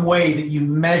some way that you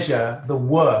measure the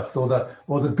worth or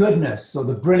the goodness or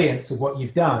the brilliance of what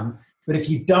you've done. But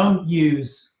if you don't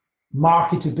use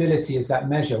marketability as that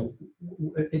measure,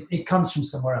 it comes from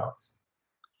somewhere else.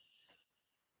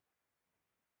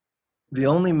 The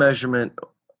only measurement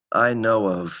I know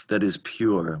of that is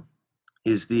pure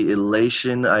is the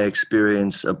elation I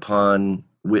experience upon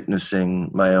witnessing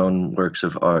my own works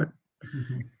of art.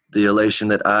 Mm-hmm. The elation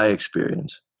that I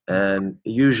experience. And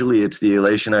usually it's the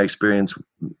elation I experience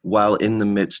while in the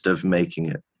midst of making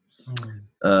it.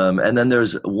 And then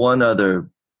there's one other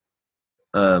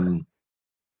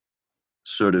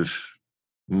sort of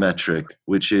metric,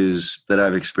 which is that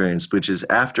I've experienced, which is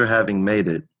after having made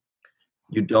it,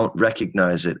 you don't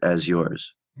recognize it as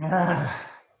yours.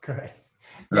 Great.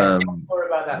 Yeah, more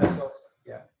about that. That's awesome.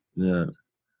 Yeah. Yeah.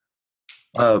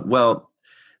 Well,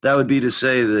 that would be to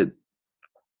say that,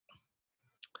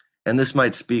 and this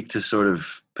might speak to sort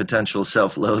of potential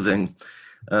self-loathing,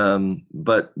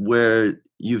 but where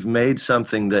you've made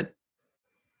something that,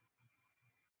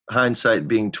 hindsight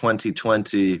being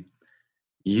 2020,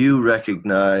 you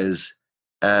recognize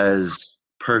as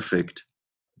perfect,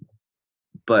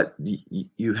 but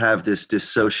you have this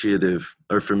dissociative,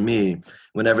 or for me,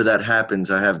 whenever that happens,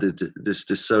 I have this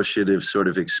dissociative sort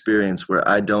of experience where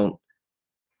I don't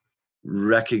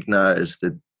recognize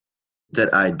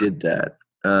that I did that.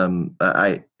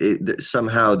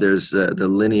 Somehow there's the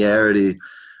linearity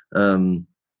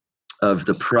of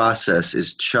the process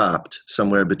is chopped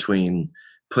somewhere between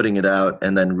putting it out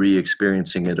and then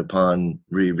re-experiencing it upon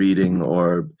rereading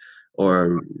or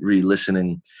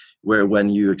re-listening, where when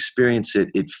you experience it,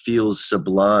 it feels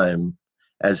sublime,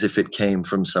 as if it came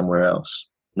from somewhere else,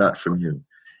 not from you.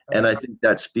 And I think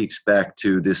that speaks back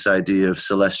to this idea of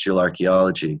celestial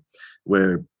archaeology,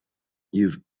 where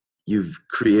you've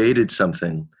created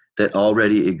something that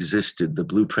already existed. The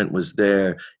blueprint was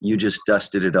there. You just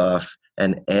dusted it off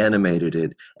and animated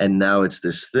it. And now it's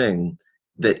this thing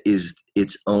that is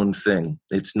its own thing.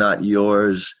 It's not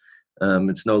yours.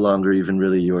 It's no longer even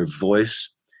really your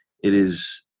voice. It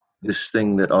is this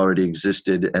thing that already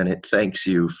existed, and it thanks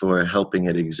you for helping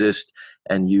it exist.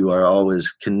 And you are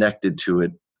always connected to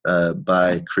it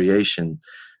by creation.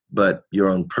 But your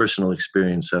own personal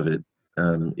experience of it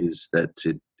is that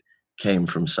it came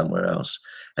from somewhere else.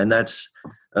 And that's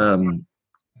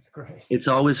great. It's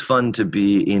always fun to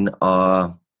be in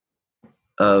awe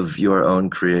of your own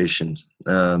creations.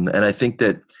 And I think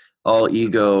that all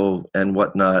ego and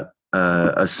whatnot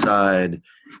aside,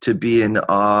 to be in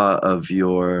awe of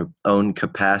your own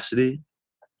capacity,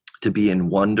 to be in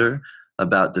wonder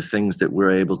about the things that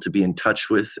we're able to be in touch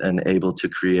with and able to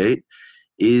create,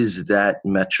 is that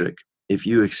metric. If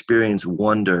you experience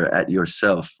wonder at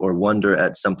yourself or wonder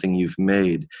at something you've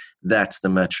made, that's the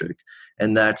metric.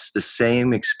 And that's the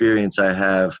same experience I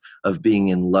have of being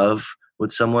in love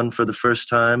with someone for the first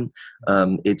time.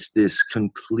 It's this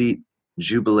complete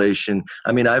jubilation.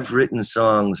 I mean, I've written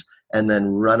songs and then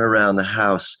run around the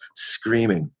house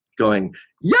screaming going,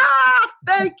 yeah,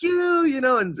 thank you, you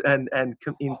know, and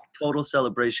in total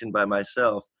celebration by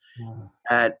myself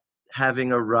at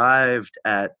having arrived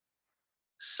at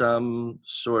some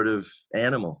sort of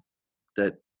animal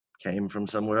that came from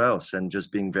somewhere else, and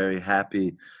just being very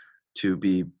happy to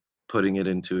be putting it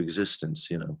into existence,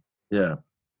 you know. Yeah.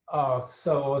 Oh,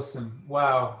 so awesome.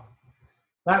 Wow.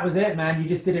 That was it, man. You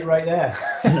just did it right there.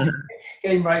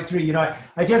 Came right through. You know,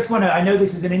 I just want to, I know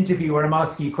this is an interview where I'm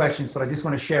asking you questions, but I just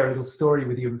want to share a little story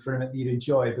with you for a minute that you'd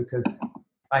enjoy, because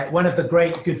one of the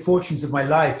great good fortunes of my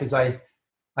life is I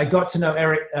got to know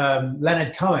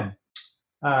Leonard Cohen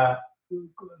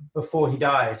before he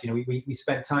died. You know, we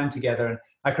spent time together, and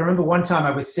I can remember one time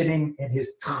I was sitting in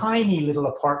his tiny little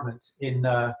apartment in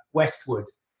Westwood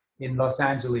in Los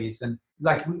Angeles, and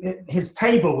like his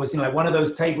table was, you know, like one of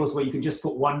those tables where you could just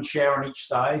put one chair on each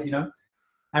side, you know.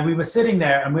 And we were sitting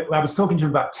there, and I was talking to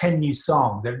him about 10 new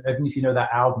songs. I don't know if you know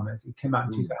that album. It came out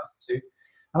in 2002.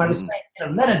 And I was saying, you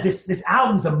know, Leonard, this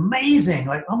album's amazing.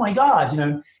 Like, oh my God, you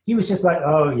know. He was just like,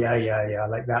 oh yeah,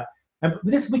 like that. And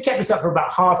we kept this up for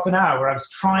about half an hour, where I was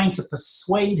trying to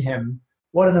persuade him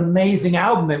what an amazing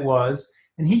album it was.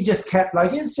 And he just kept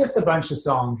like, it's just a bunch of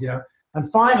songs, you know. And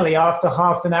finally, after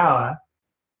half an hour,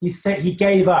 he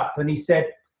gave up, and he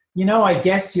said, you know, I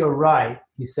guess you're right.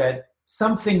 He said,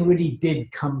 something really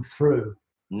did come through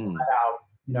that album,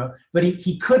 you know, but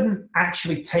he couldn't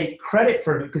actually take credit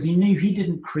for it because he knew he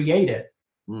didn't create it.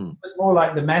 It was more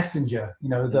like the messenger, you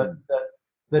know,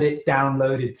 that it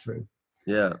downloaded through.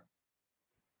 Yeah.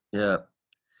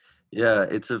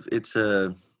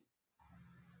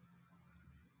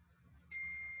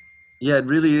 It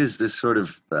really is this sort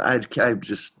of,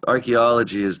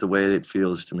 archaeology is the way it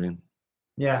feels to me.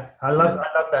 Yeah, I love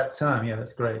that term. Yeah,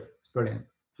 that's great. It's brilliant.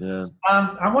 Yeah.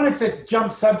 I wanted to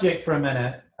jump subject for a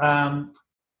minute.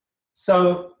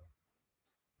 So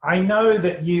I know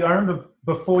that I remember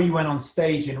before you went on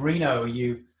stage in Reno,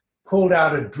 you pulled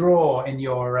out a drawer in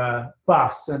your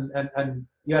bus, and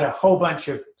you had a whole bunch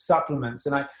of supplements.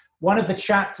 And one of the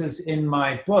chapters in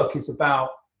my book is about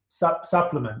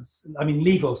supplements, I mean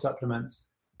legal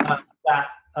supplements, that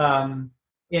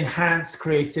enhance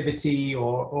creativity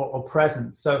or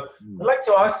presence. So I'd like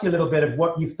to ask you a little bit of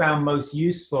what you found most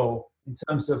useful in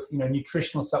terms of, you know,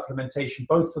 nutritional supplementation,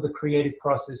 both for the creative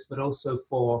process, but also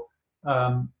for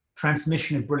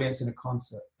transmission of brilliance in a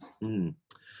concert.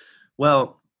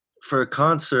 Well, for a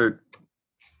concert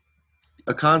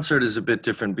is a bit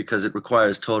different because it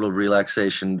requires total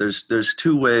relaxation. There's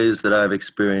two ways that I've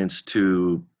experienced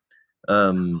to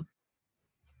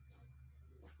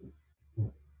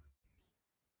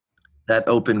that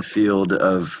open field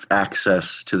of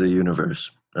access to the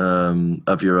universe,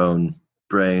 of your own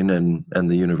brain and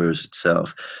the universe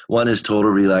itself. One is total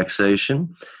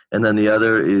relaxation, and then the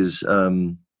other is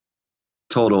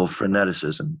total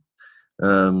freneticism.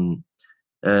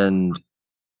 And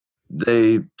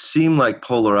they seem like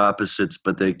polar opposites,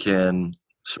 but they can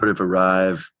sort of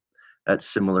arrive at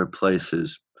similar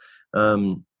places.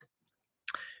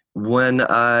 When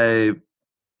I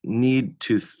need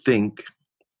to think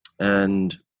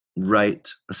and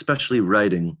write, especially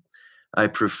writing, I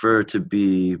prefer to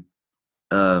be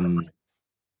very,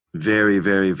 very,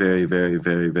 very, very, very,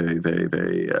 very, very,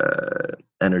 very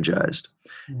energized,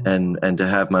 and to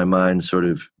have my mind sort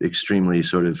of extremely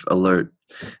sort of alert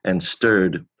and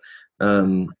stirred.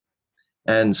 And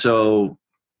so,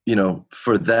 you know,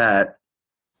 for that,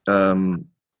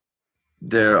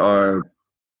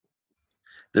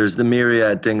 there's the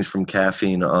myriad things from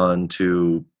caffeine on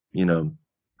to, you know,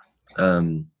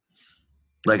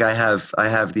 like I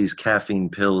have these caffeine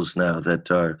pills now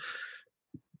that are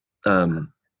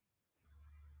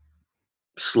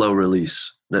slow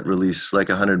release, that release like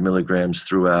 100 milligrams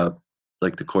throughout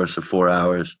like the course of 4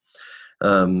 hours.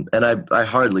 And I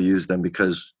hardly use them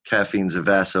because caffeine's a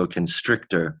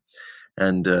vasoconstrictor,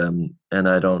 and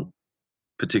I don't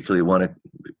particularly want to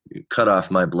cut off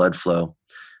my blood flow.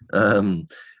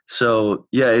 So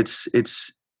yeah,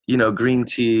 it's you know, green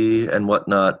tea and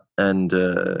whatnot, and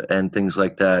things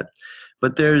like that.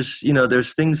 But there's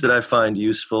things that I find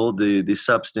useful. The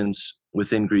substance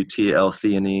within green tea,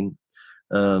 L-theanine,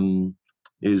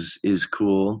 is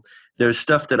cool. There's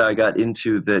stuff that I got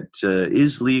into that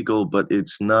is legal, but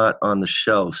it's not on the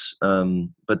shelves,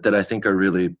 but that I think are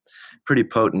really pretty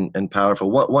potent and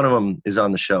powerful. One of them is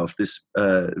on the shelf. This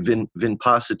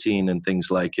vinpocetine and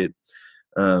things like it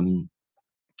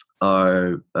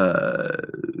are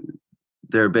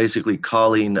they're basically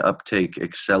choline uptake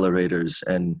accelerators,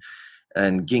 and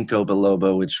ginkgo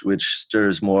biloba, which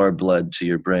stirs more blood to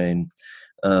your brain.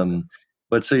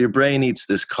 But so your brain eats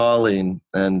this choline,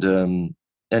 and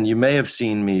you may have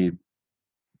seen me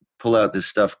pull out this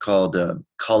stuff called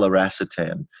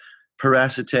colaracetam.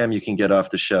 Piracetam you can get off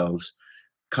the shelves.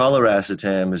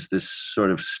 Colaracetam is this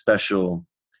sort of special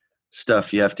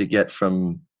stuff you have to get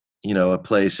from, a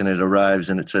place, and it arrives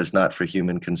and it says not for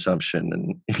human consumption,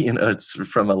 and it's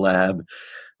from a lab.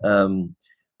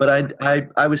 But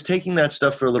I was taking that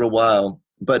stuff for a little while,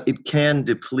 but it can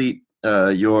deplete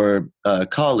your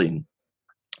choline.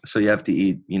 So you have to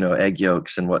eat, egg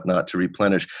yolks and whatnot to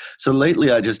replenish. So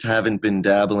lately I just haven't been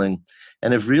dabbling,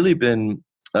 and have really been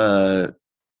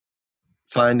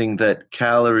finding that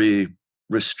calorie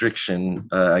restriction,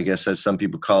 I guess as some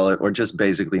people call it, or just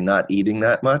basically not eating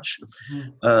that much,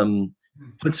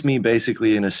 puts me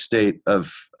basically in a state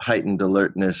of heightened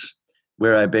alertness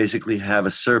where I basically have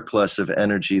a surplus of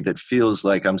energy that feels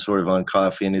like I'm sort of on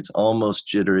coffee, and it's almost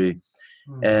jittery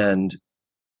and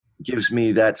gives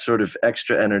me that sort of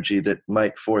extra energy that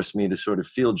might force me to sort of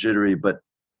feel jittery. But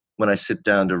when I sit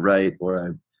down to write or I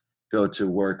go to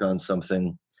work on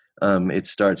something, it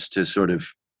starts to sort of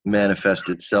manifest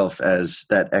itself as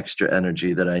that extra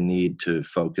energy that I need to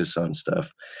focus on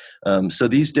stuff. So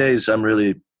these days I'm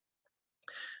really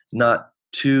not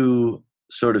too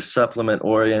sort of supplement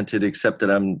oriented, except that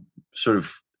I'm sort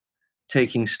of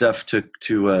taking stuff to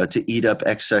eat up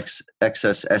excess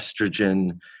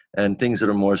estrogen and things that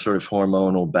are more sort of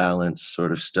hormonal balance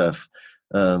sort of stuff.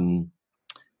 And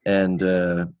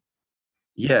I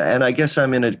guess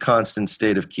I'm in a constant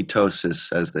state of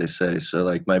ketosis, as they say. So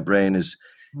like my brain is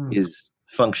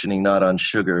functioning not on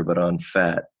sugar, but on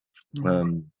fat.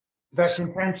 That's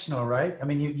intentional, right? I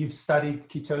mean, you've studied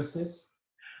ketosis?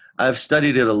 I've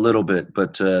studied it a little bit,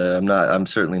 but I'm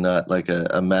certainly not like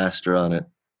a master on it.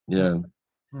 Yeah.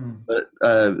 But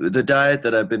the diet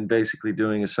that I've been basically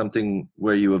doing is something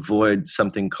where you avoid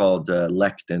something called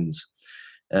lectins.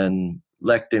 And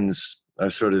lectins are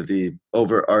sort of the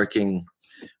overarching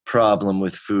problem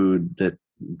with food that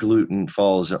gluten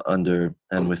falls under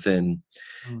and within.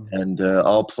 And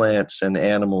all plants and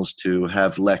animals too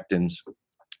have lectins.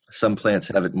 Some plants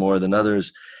have it more than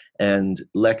others. And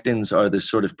lectins are this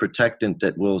sort of protectant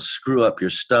that will screw up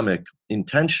your stomach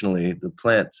intentionally. The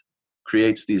plant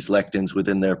creates these lectins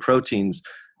within their proteins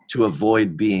to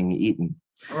avoid being eaten.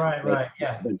 Right,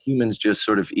 yeah. But humans just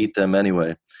sort of eat them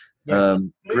anyway. Yeah,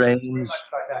 grains.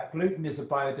 Like that. Gluten is a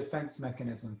biodefense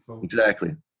mechanism for.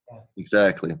 Exactly.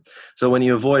 Exactly. So when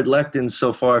you avoid lectins,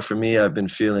 so far for me, I've been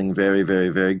feeling very, very,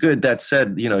 very good. That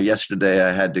said, yesterday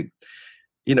I had to,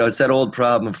 it's that old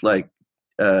problem of like,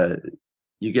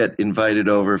 you get invited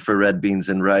over for red beans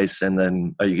and rice, and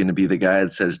then are you going to be the guy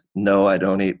that says, no, I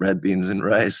don't eat red beans and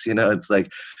rice? It's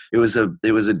like, it was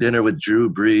a dinner with Drew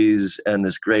Brees and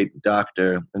this great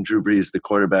doctor, and Drew Brees, the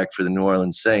quarterback for the New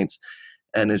Orleans Saints.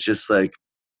 And it's just like,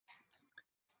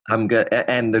 and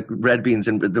the red beans,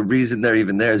 and the reason they're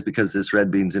even there is because this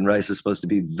red beans and rice is supposed to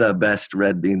be the best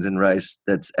red beans and rice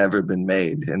that's ever been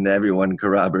made. And everyone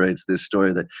corroborates this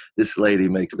story that this lady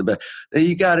makes the best.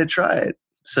 You got to try it.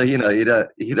 So, you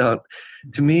don't,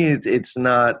 to me, it's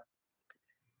not,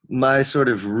 my sort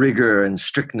of rigor and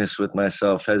strictness with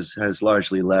myself has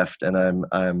largely left. And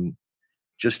I'm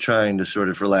just trying to sort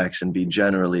of relax and be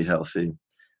generally healthy.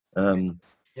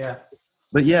 Yeah.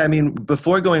 But yeah, I mean,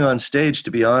 before going on stage,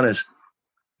 to be honest,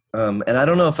 and I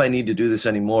don't know if I need to do this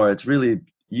anymore. It's really,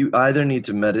 you either need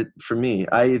to meditate. For me,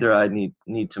 I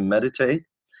need to meditate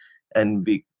and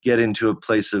get into a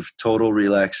place of total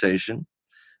relaxation.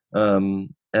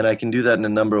 And I can do that in a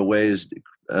number of ways.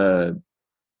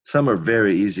 Some are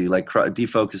very easy, like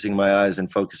defocusing my eyes and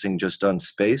focusing just on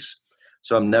space.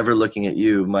 So I'm never looking at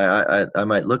you. I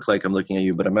might look like I'm looking at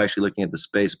you, but I'm actually looking at the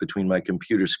space between my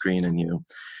computer screen and you.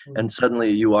 And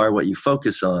suddenly you are what you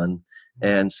focus on,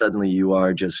 and suddenly you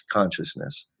are just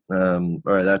consciousness.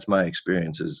 Or that's my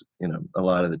experiences, a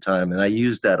lot of the time. And I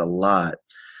use that a lot.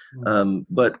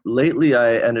 But lately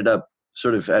I ended up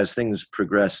sort of, as things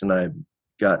progressed and I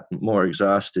got more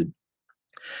exhausted,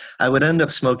 I would end up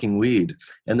smoking weed.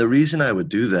 And the reason I would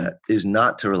do that is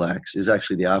not to relax, is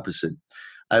actually the opposite.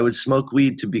 I would smoke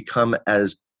weed to become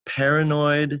as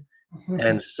paranoid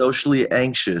and socially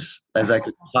anxious as I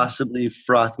could possibly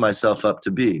froth myself up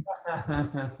to be,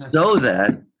 so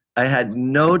that I had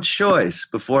no choice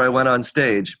before I went on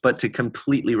stage but to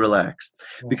completely relax.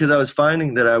 Because I was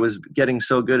finding that I was getting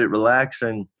so good at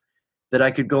relaxing that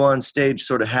I could go on stage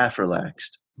sort of half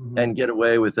relaxed and get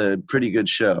away with a pretty good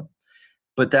show.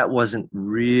 But that wasn't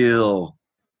real,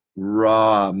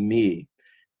 raw me.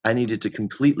 I needed to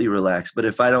completely relax. But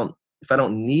if I don't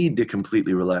need to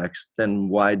completely relax, then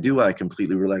why do I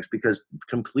completely relax? Because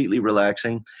completely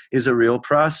relaxing is a real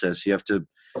process. You have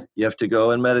to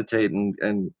go and meditate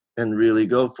and and really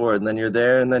go for it. And then you're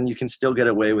there, and then you can still get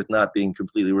away with not being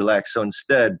completely relaxed. So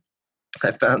instead,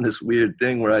 I found this weird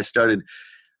thing where I started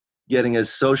getting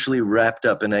as socially wrapped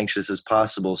up and anxious as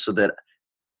possible, so that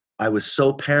I was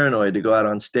so paranoid to go out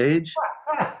on stage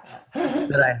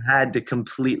that I had to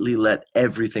completely let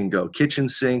everything go. Kitchen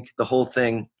sink, the whole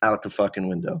thing out the fucking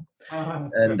window.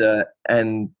 And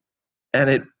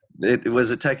it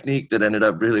was a technique that ended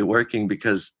up really working,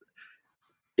 because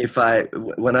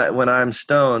when I'm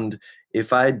stoned,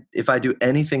 if I do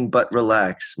anything but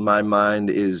relax, my mind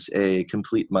is a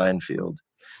complete minefield.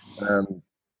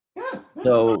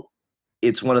 So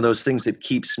it's one of those things that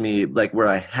keeps me, like, where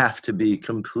I have to be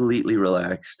completely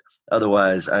relaxed.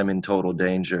 Otherwise, I'm in total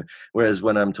danger. Whereas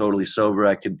when I'm totally sober,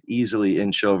 I could easily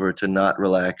inch over to not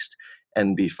relaxed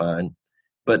and be fine,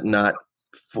 but not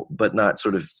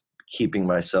sort of keeping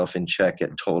myself in check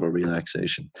at total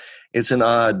relaxation. It's an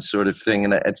odd sort of thing,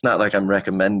 and it's not like I'm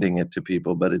recommending it to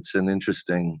people, but it's an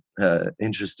interesting.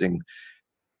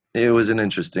 It was an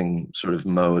interesting sort of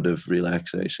mode of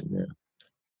relaxation. Yeah.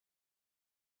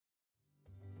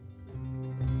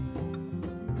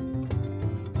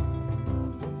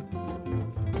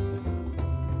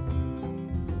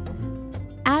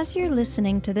 As you're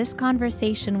listening to this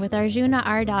conversation with Arjuna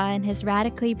Ardha and his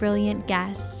radically brilliant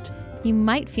guest, you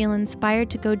might feel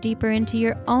inspired to go deeper into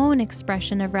your own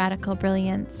expression of radical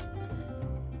brilliance.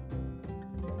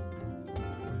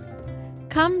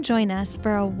 Come join us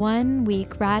for a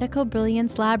 1-week Radical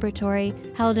Brilliance Laboratory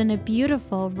held in a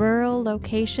beautiful rural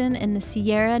location in the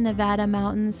Sierra Nevada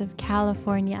mountains of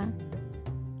California.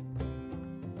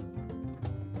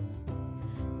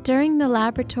 During the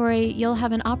laboratory, you'll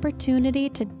have an opportunity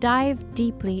to dive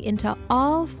deeply into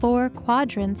all 4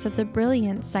 quadrants of the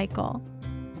brilliance cycle.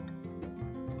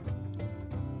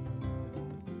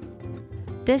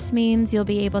 This means you'll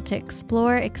be able to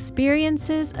explore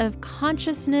experiences of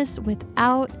consciousness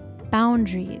without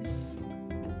boundaries.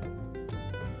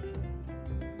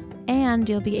 And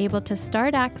you'll be able to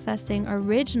start accessing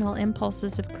original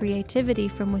impulses of creativity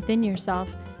from within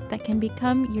yourself that can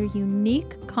become your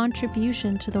unique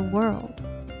contribution to the world.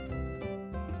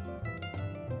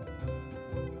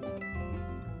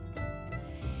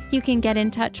 You can get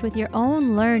in touch with your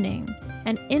own learning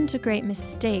and integrate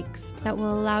mistakes that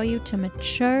will allow you to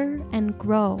mature and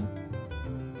grow.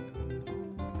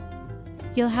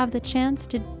 You'll have the chance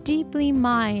to deeply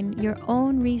mine your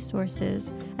own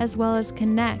resources, as well as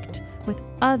connect with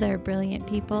other brilliant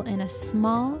people in a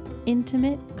small,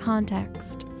 intimate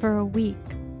context for a week.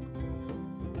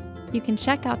 You can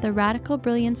check out the Radical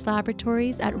Brilliance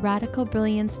Laboratories at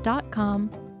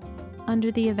radicalbrilliance.com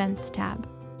under the Events tab.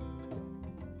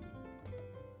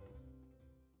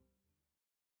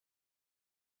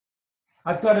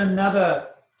 I've got another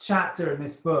chapter in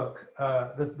this book.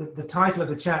 The title of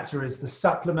the chapter is The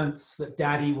Supplements That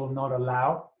Daddy Will Not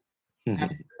Allow. And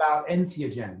it's about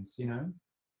entheogens, you know.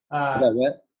 About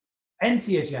what?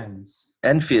 Entheogens.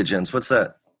 Entheogens, what's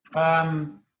that?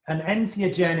 An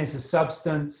entheogen is a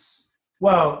substance.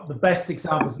 Well, the best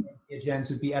examples of entheogens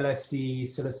would be LSD,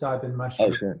 psilocybin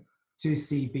mushroom,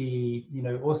 2CB, you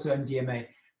know, also MDMA.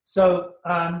 So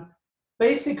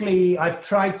basically, I've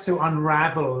tried to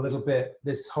unravel a little bit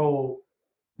this whole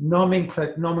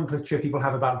nomenclature people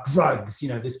have about drugs. You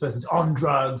know, this person's on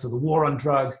drugs, or the war on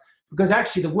drugs, because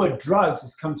actually the word drugs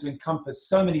has come to encompass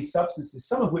so many substances,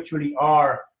 some of which really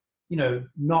are, you know,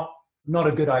 not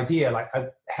a good idea, like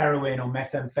heroin or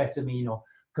methamphetamine or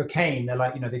cocaine. They're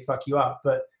like, you know, they fuck you up.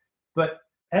 But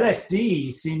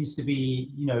LSD seems to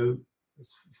be, you know,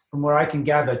 from where I can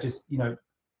gather, just, you know,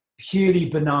 purely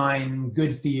benign,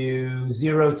 good for you,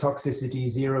 zero toxicity,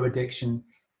 zero addiction.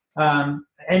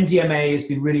 MDMA has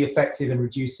been really effective in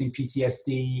reducing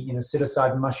PTSD, you know,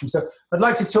 psilocybin mushrooms. So I'd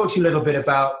like to talk to you a little bit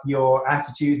about your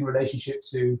attitude and relationship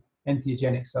to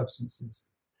entheogenic substances.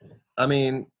 I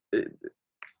mean,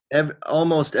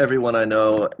 almost everyone I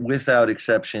know, without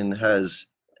exception, has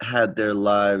had their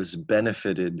lives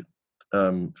benefited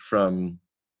from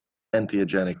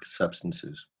entheogenic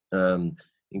substances,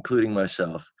 including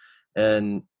myself.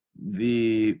 And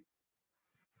the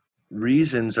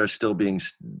reasons are still being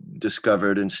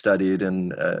discovered and studied.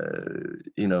 And,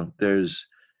 you know, there's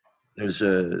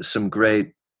some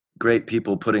great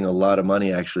people putting a lot of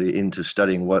money actually into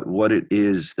studying what it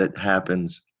is that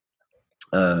happens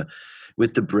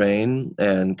with the brain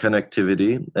and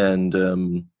connectivity,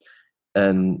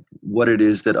 and what it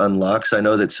is that unlocks. I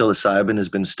know that psilocybin has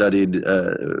been studied,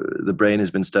 the brain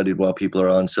has been studied while people are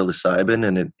on psilocybin,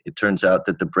 and it turns out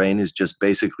that the brain is just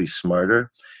basically smarter.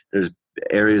 There's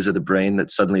areas of the brain that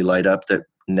suddenly light up that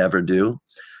never do.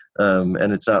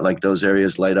 And it's not like those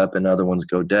areas light up and other ones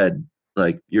go dead.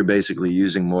 like you're basically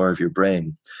using more of your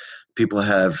brain. People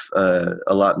have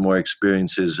a lot more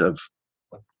experiences of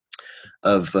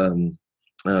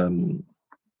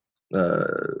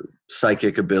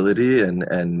psychic ability and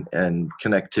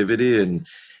connectivity,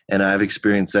 and I've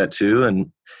experienced that too.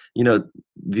 And you know,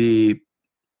 the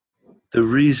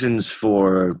reasons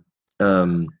for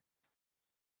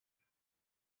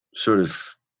sort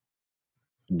of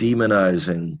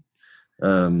demonizing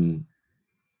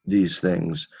these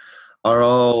things are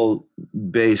all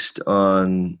based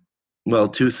on, well,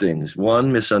 two things.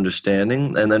 One,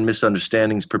 misunderstanding, and then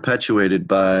misunderstandings perpetuated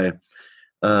by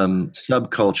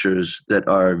subcultures that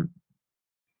are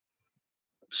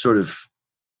sort of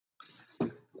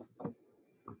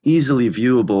easily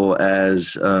viewable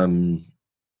as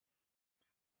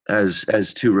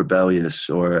too rebellious,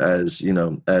 or as, you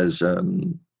know, as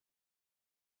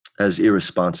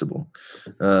irresponsible.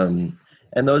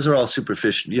 And those are all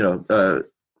superficial, you know,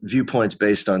 viewpoints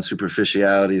based on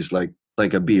superficialities, like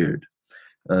a beard,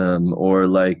 or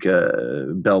like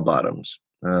bell bottoms,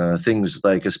 things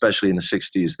like, especially in the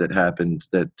 60s, that happened,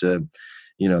 that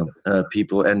you know,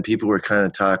 people were kind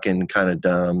of talking kind of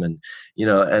dumb, and you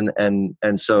know,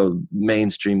 and so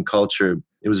mainstream culture,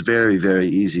 it was very, very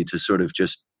easy to sort of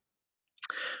just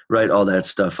write all that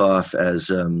stuff off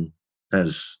as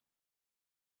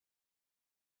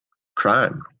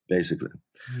crime, basically,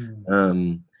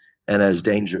 and as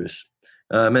dangerous.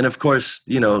 And of course,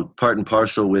 you know, part and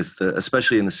parcel with,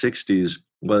 especially in the 60s,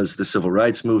 was the civil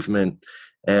rights movement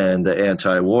and the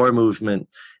anti-war movement.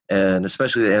 And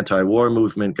especially the anti-war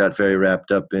movement got very wrapped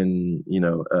up in, you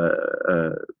know,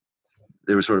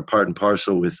 they were sort of part and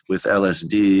parcel with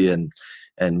LSD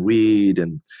and weed.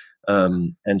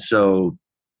 And so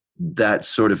that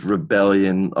sort of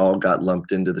rebellion all got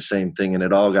lumped into the same thing, and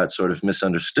it all got sort of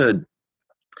misunderstood.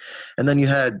 And then you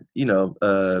had, you know,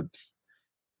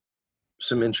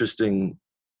 some interesting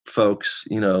folks,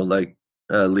 you know, like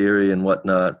Leary and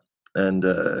whatnot, and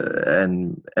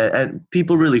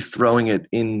people really throwing it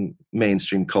in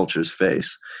mainstream culture's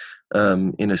face,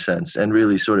 in a sense, and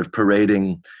really sort of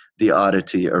parading the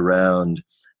oddity around,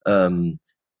 and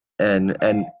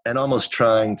almost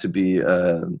trying to be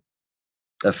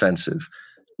offensive.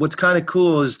 What's kind of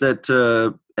cool is that,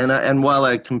 and while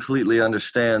I completely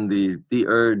understand the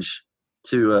urge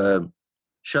to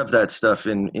shove that stuff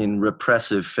in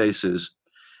repressive faces,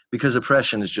 because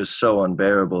oppression is just so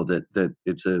unbearable that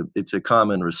it's a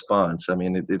common response. I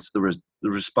mean, it's the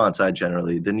response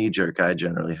the knee jerk I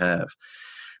generally have.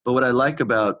 But what I like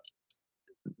about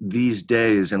these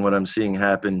days, and what I'm seeing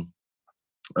happen,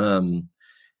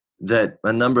 that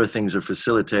a number of things are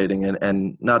facilitating,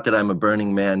 and not that I'm a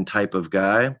Burning Man type of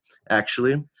guy,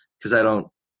 actually, because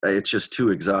it's just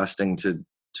too exhausting to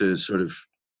sort of,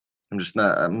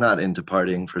 I'm not into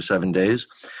partying for 7 days.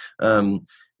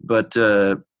 But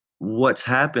what's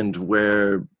happened,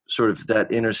 where sort of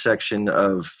that intersection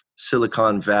of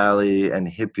Silicon Valley and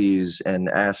hippies and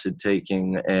acid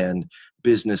taking and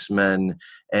businessmen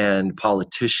and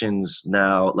politicians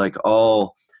now, like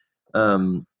all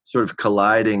sort of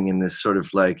colliding in this sort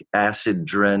of like acid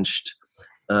drenched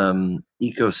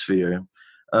ecosphere,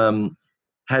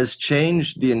 has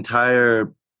changed the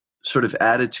entire sort of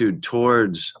attitude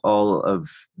towards all of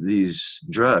these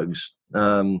drugs.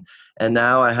 And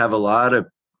now I have a lot of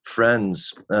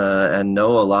friends and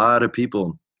know a lot of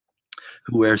people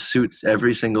who wear suits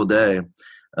every single day,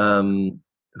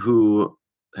 who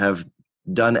have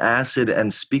done acid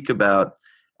and speak about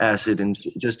acid, and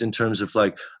just in terms of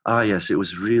like, yes, it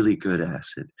was really good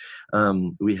acid.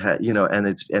 We had, you know, and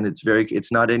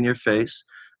it's not in your face.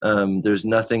 There's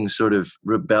nothing sort of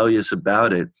rebellious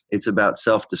about it. It's about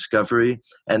self-discovery.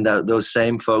 And those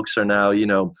same folks are now, you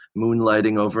know,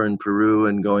 moonlighting over in Peru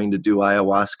and going to do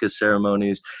ayahuasca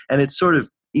ceremonies. And it's sort of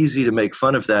easy to make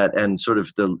fun of that, and sort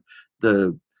of the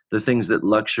things that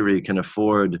luxury can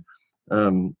afford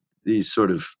these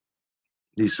sort of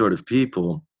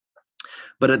people.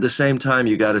 But at the same time,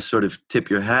 you got to sort of tip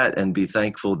your hat and be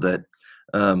thankful that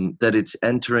that it's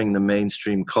entering the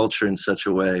mainstream culture in such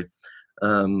a way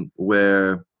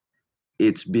where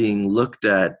it's being looked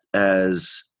at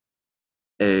as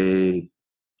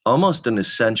almost an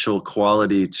essential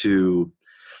quality to,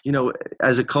 you know,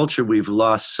 as a culture, we've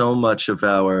lost so much of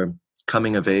our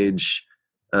coming of age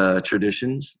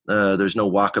traditions. There's no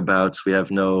walkabouts. We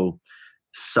have no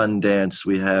Sundance.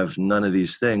 We have none of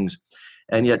these things.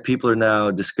 And yet people are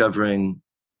now discovering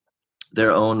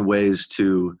their own ways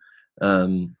to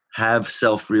have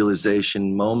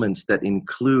self-realization moments that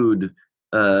include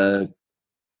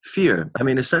fear. I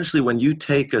mean, essentially, when you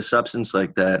take a substance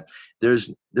like that,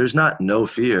 there's not no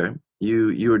fear.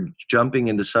 You're jumping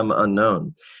into some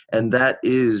unknown, and that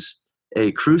is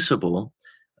a crucible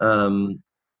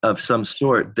of some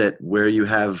sort, that where you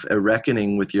have a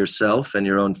reckoning with yourself and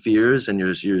your own fears and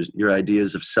your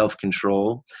ideas of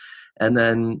self-control. And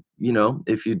then,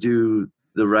 if you do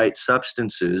the right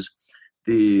substances,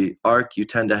 the arc you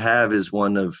tend to have is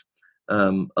one of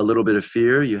a little bit of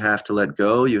fear. You have to let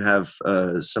go. You have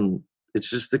it's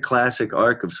just the classic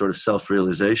arc of sort of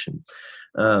self-realization.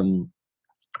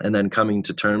 And then coming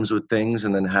to terms with things,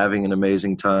 and then having an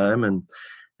amazing time, and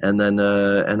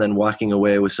then walking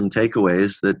away with some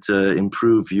takeaways that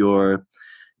improve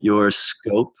your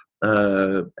scope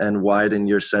and widen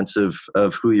your sense of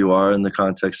who you are in the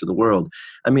context of the world.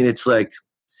 I mean, it's like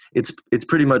it's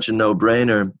pretty much a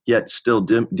no-brainer, yet still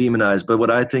demonized. But what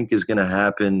I think is going to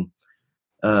happen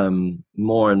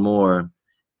more and more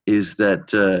is that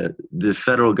the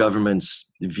federal government's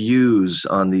views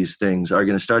on these things are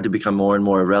going to start to become more and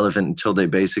more irrelevant, until they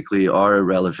basically are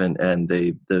irrelevant, and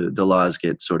the laws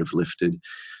get sort of lifted,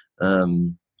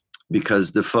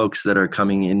 because the folks that are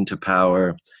coming into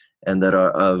power and that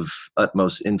are of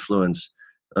utmost influence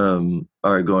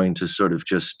are going to sort of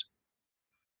just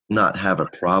not have a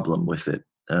problem with it.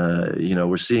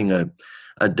 We're seeing a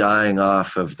dying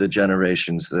off of the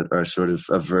generations that are sort of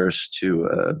averse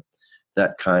to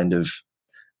that kind of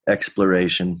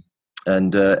exploration.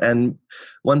 And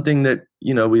one thing that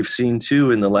we've seen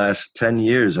too in the last 10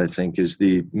 years, I think, is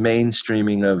the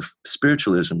mainstreaming of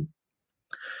spiritualism,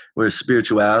 where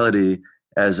spirituality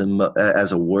as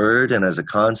a word and as a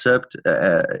concept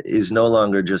is no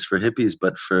longer just for hippies,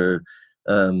 but for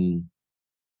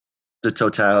the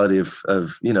totality of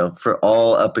for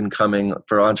all up and coming,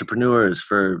 for entrepreneurs,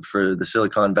 for the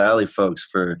Silicon Valley folks,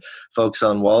 for folks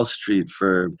on Wall Street,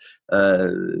 for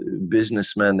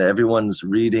businessmen. Everyone's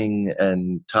reading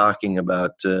and talking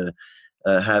about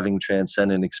having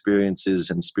transcendent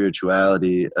experiences and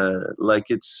spirituality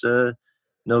like it's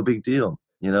no big deal,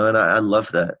 and I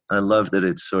love that. I love that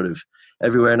it's sort of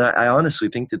everywhere, and I honestly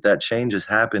think that change has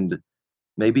happened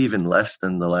maybe even less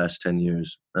than the last 10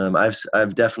 years.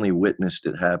 I've definitely witnessed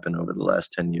it happen over the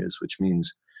last 10 years, which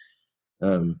means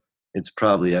it's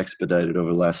probably expedited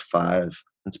over the last 5.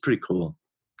 It's pretty cool.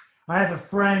 I have a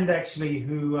friend actually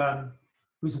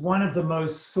who's one of the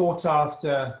most sought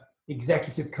after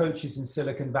executive coaches in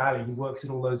Silicon Valley. He works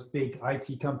at all those big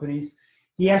IT companies.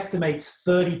 He estimates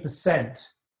 30%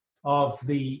 of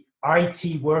the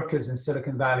IT workers in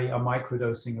Silicon Valley are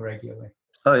microdosing regularly.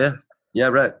 Oh yeah. Yeah,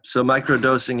 right. So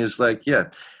microdosing is like,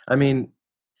 yeah, I mean,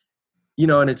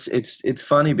 and it's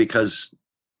funny because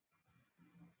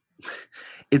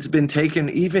it's been taken,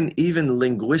 even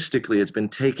linguistically, it's been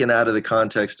taken out of the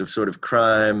context of sort of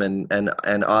crime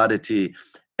and oddity.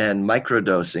 And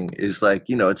microdosing is like,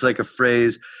 it's like a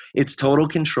phrase. It's total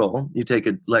control. You take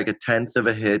a 10th of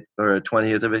a hit or a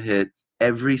 20th of a hit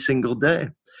every single day,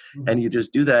 and you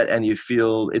just do that, and you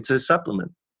feel it's a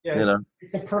supplement. Yeah,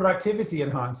 it's a productivity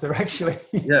enhancer, actually.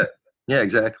 yeah,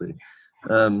 exactly.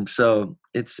 So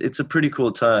it's a pretty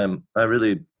cool time. I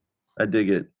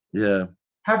dig it. Yeah.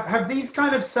 Have these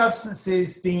kind of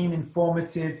substances been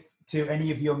informative to any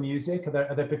of your music?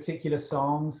 Are there particular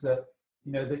songs that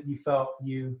that you felt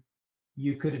you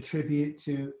could attribute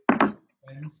to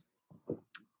things?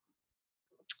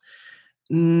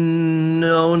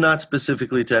 No, not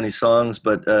specifically to any songs,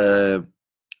 but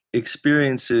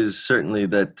experiences certainly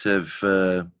that have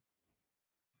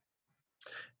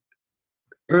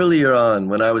earlier on,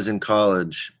 when I was in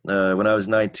college, when I was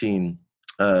 19,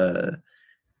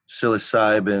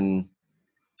 psilocybin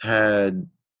had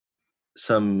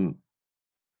some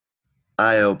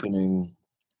eye-opening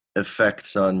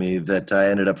effects on me that I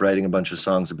ended up writing a bunch of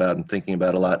songs about and thinking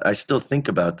about a lot. I still think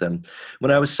about them.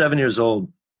 When I was 7 years old,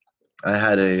 I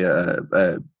had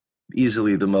a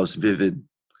easily the most vivid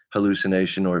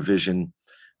hallucination or vision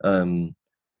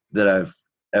that I've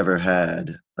ever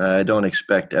had. I don't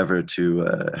expect ever to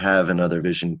have another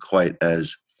vision quite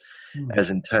as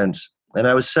intense. And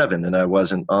I was 7 and I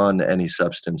wasn't on any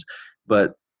substance.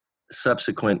 But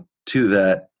subsequent to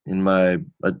that, in my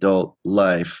adult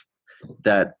life,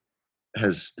 that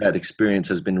experience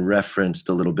has been referenced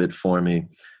a little bit for me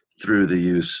through the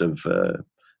use of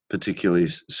particularly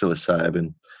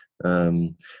psilocybin.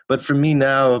 But for me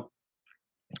now,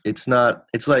 it's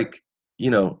like,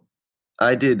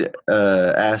 I did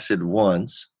acid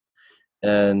once,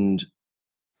 and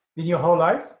in your whole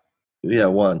life? Yeah,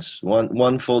 once,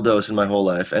 one full dose in my whole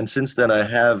life, and since then I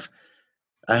have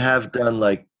done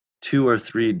like 2 or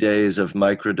 3 days of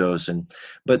microdosing.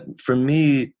 But for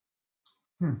me,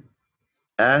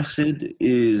 acid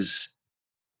is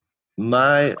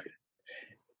my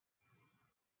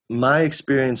my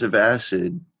experience of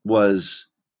acid was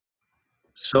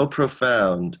so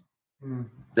profound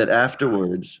that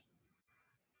afterwards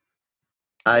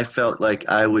I felt like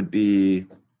I would be,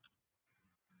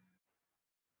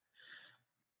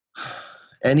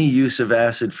 any use of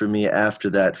acid for me after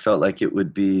that felt like it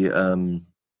would be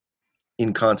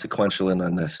inconsequential and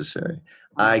unnecessary.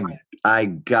 I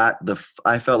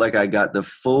felt like I got the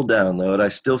full download. I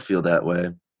still feel that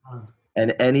way.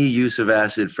 And any use of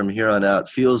acid from here on out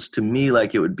feels to me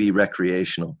like it would be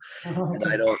recreational. And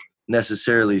I don't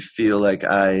necessarily feel like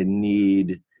I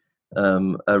need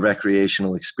a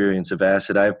recreational experience of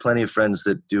acid. I have plenty of friends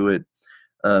that do it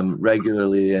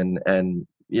regularly, and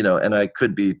I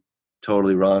could be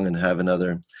totally wrong and have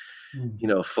another,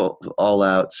 full, all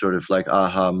out sort of like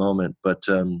aha moment. But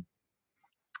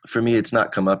for me, it's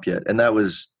not come up yet. And that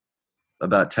was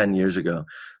about 10 years ago.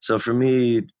 So for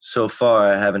me, so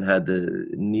far, I haven't had the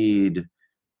need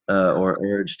or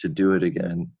urge to do it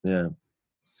again. Yeah.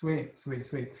 Sweet.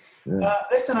 Yeah.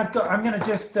 Listen, I'm going to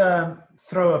just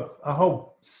throw a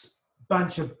whole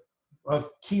bunch of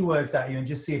keywords at you and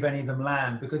just see if any of them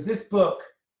land, because this book,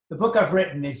 the book I've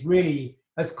written, is really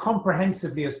as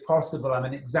comprehensively as possible.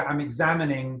 I'm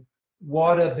examining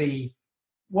what is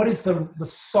the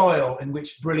soil in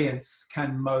which brilliance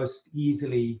can most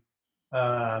easily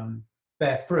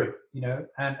bear fruit,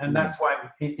 and that's why I'm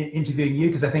interviewing you,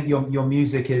 because I think your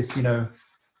music is,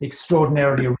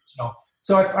 extraordinarily original.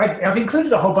 So I've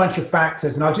included a whole bunch of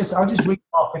factors, and I'll just read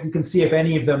off, and you can see if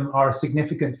any of them are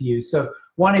significant for you. So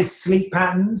one is sleep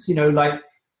patterns, like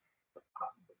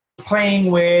playing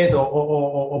with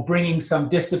or bringing some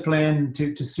discipline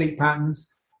to sleep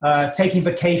patterns, taking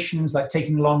vacations, like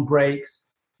taking long breaks,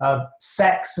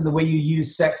 sex and the way you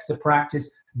use sex to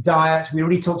practice, diet. We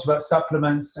already talked about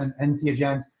supplements and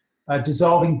entheogens,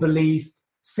 dissolving belief,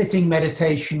 sitting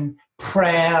meditation,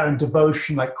 prayer and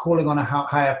devotion, like calling on a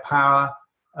higher power,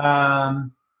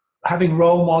 having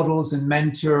role models and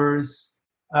mentors.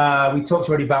 We talked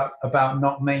already about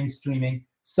not mainstreaming.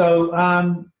 So,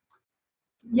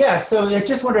 so I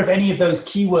just wonder if any of those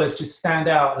keywords just stand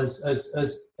out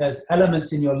as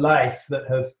elements in your life that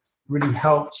have really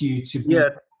helped you to be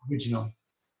original.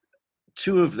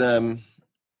 Two of them.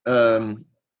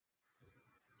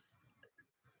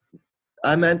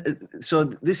 So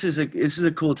this is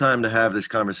a cool time to have this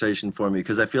conversation for me,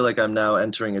 because I feel like I'm now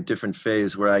entering a different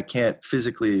phase where I can't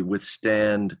physically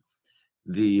withstand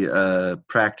the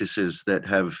practices that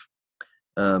have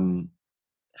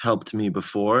helped me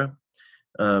before,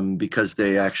 because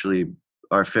they actually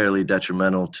are fairly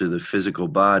detrimental to the physical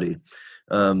body.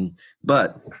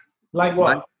 But like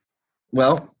what?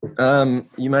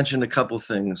 You mentioned a couple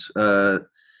things.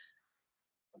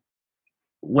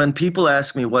 When people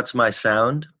ask me, what's my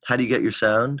sound? How do you get your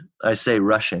sound? I say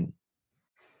rushing.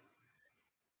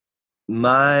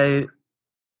 The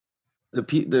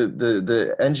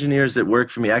engineers that work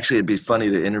for me, actually, it'd be funny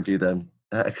to interview them,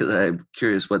 because I'm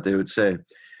curious what they would say.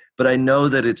 But I know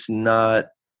that it's not,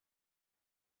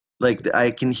 like, I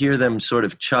can hear them sort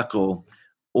of chuckle,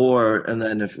 and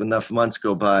then if enough months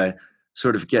go by,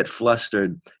 sort of get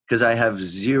flustered, because I have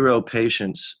zero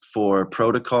patience for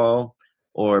protocol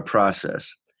or process.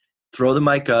 Throw the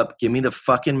mic up, give me the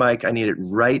fucking mic, I need it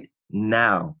right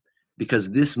now,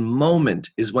 because this moment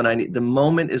is when the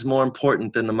moment is more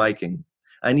important than the miking.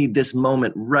 I need this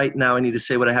moment right now. I need to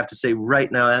say what I have to say right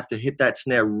now. I have to hit that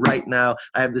snare right now.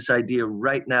 I have this idea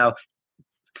right now.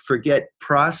 Forget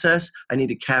process. I need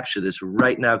to capture this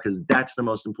right now, because that's the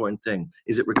most important thing.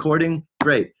 Is it recording?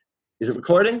 Great. Is it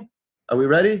recording? Are we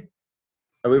ready?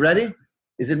 Are we ready?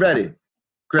 Is it ready?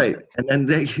 Great. And then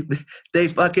they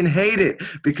fucking hate it,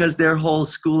 because their whole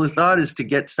school of thought is to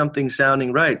get something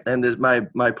sounding right. And there's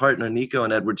my partner, Nico,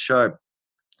 and Edward Sharp,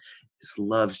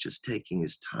 loves just taking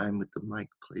his time with the mic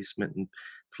placement and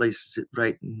places it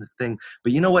right in the thing.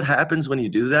 But you know what happens when you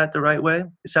do that the right way?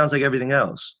 It sounds like everything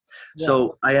else. Yeah.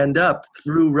 So I end up,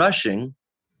 through rushing,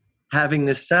 having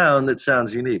this sound that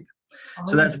sounds unique.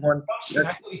 So that's one. I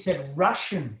thought you said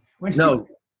Russian. No,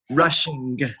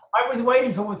 rushing. I was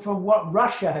waiting for what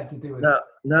Russia had to do with it.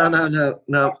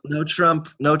 No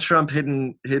Trump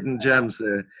hidden gems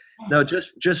there. No,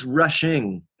 just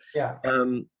rushing. Yeah.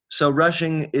 So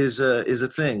rushing is a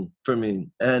thing for me,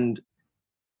 and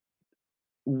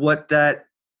what that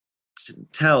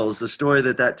tells, the story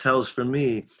that tells for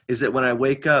me, is that when I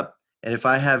wake up and if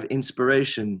I have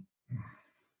inspiration,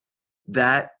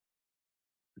 that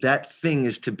thing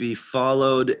is to be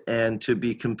followed and to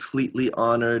be completely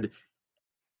honored.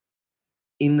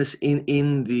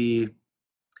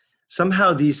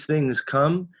 Somehow these things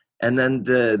come, and then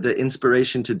the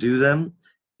inspiration to do them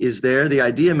is there. The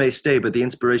idea may stay, but the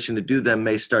inspiration to do them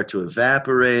may start to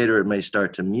evaporate, or it may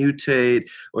start to mutate,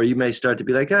 or you may start to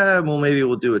be like, well, maybe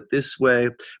we'll do it this way.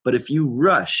 But if you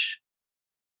rush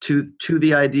to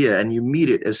the idea and you meet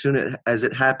it as soon as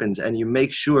it happens, and you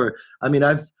make sure, I mean,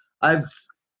 I've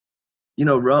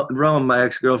Rome, my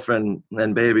ex-girlfriend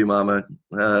and baby mama,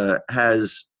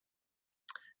 has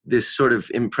this sort of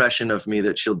impression of me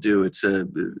that she'll do.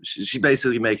 She's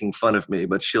basically making fun of me,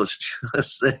 but she'll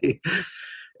say,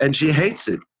 and she hates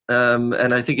it.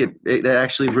 And I think it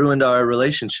actually ruined our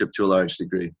relationship to a large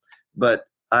degree. But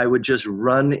I would just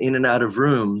run in and out of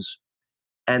rooms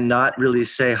and not really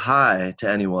say hi to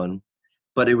anyone.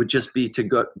 But it would just be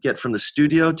to get from the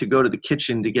studio to go to the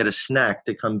kitchen to get a snack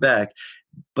to come back.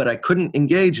 But I couldn't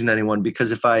engage in anyone,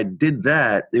 because if I did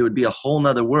that, it would be a whole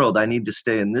nother world. I need to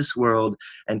stay in this world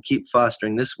and keep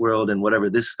fostering this world and whatever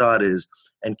this thought is,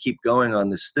 and keep going on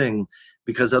this thing,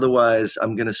 because otherwise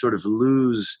I'm going to sort of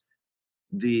lose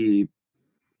the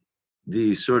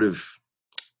sort of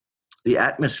the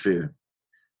atmosphere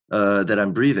that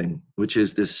I'm breathing, which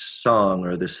is this song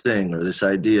or this thing or this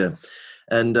idea.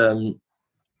 And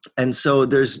so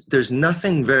there's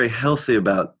nothing very healthy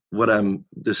about what I'm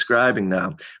describing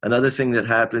now. Another thing that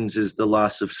happens is the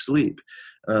loss of sleep,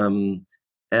 and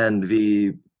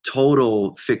the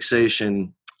total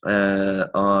fixation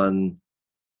on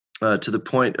to the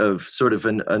point of sort of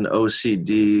an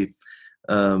OCD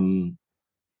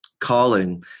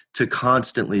calling to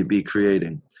constantly be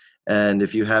creating. And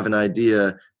if you have an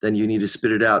idea, then you need to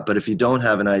spit it out. But if you don't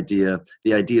have an idea,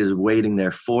 the idea is waiting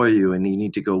there for you, and you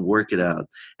need to go work it out.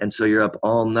 And so you're up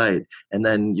all night, and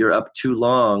then you're up too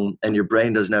long, and your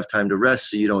brain doesn't have time to rest,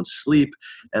 so you don't sleep.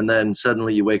 And then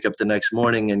suddenly you wake up the next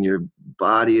morning, and your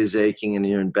body is aching, and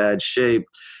you're in bad shape.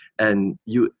 And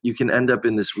you can end up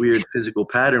in this weird physical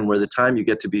pattern where the time you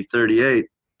get to be 38,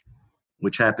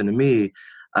 which happened to me,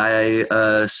 I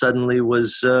suddenly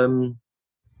was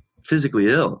physically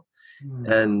ill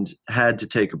and had to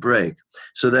take a break.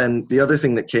 So then the other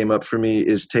thing that came up for me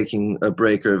is taking a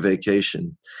break or a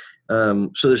vacation. So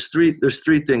there's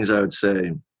three things I would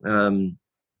say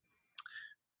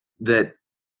that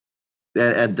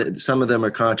some of them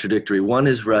are contradictory. One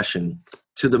is rushing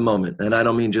to the moment. And I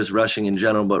don't mean just rushing in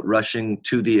general, but rushing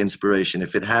to the inspiration.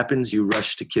 If it happens, you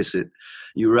rush to kiss it.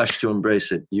 You rush to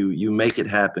embrace it. You make it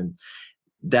happen.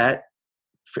 That,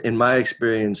 in my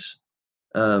experience,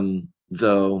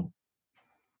 though,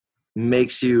 can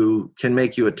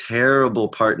make you a terrible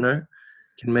partner,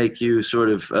 can make you sort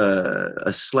of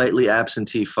a slightly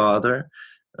absentee father,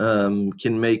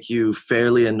 can make you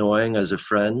fairly annoying as a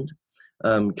friend,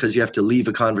 because you have to leave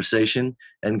a conversation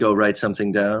and go write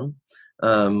something down,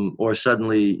 or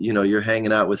suddenly you're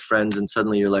hanging out with friends and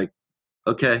suddenly you're like,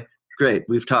 okay, great,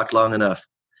 we've talked long enough.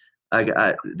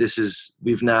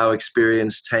 We've now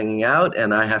experienced hanging out,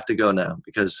 and I have to go now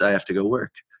because I have to go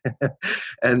work.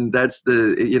 And that's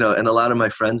and a lot of my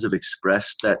friends have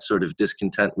expressed that sort of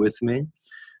discontent with me.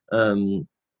 And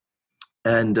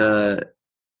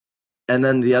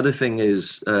then the other thing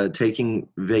is taking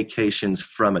vacations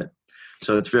from it.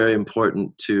 So it's very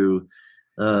important to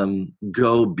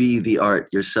go be the art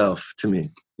yourself, to me,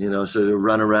 so to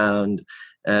run around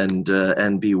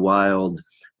and be wild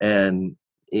and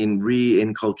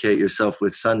re-inculcate yourself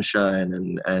with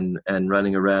sunshine and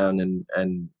running around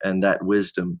and that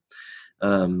wisdom,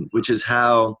 which is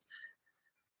how,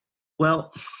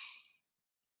 well,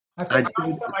 I think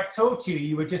last time I talked to you,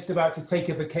 you were just about to take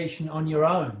a vacation on your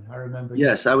own, I remember.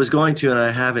 Yes, I was going to, and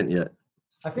I haven't yet.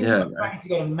 I think you were planning to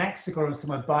go to Mexico or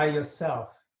somewhere by yourself.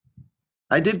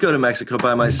 I did go to Mexico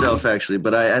by myself, actually,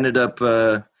 but I ended up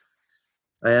with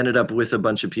a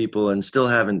bunch of people and still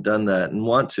haven't done that and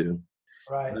want to.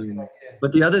 Right.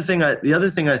 But the other thing I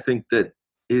think that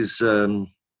is,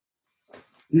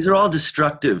 these are all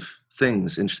destructive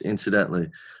things, incidentally.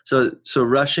 So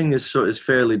rushing is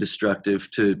fairly destructive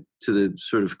to the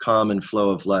sort of common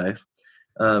flow of life.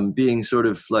 Being sort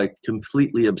of like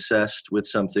completely obsessed with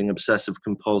something, obsessive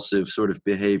compulsive sort of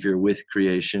behavior with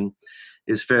creation,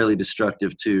 is fairly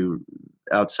destructive to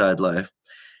outside life.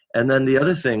 And then the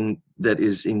other thing that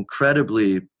is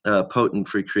incredibly potent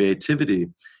for creativity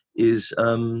is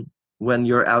when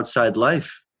your outside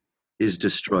life is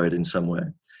destroyed in some way,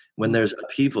 when there's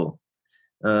upheaval,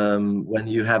 when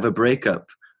you have a breakup,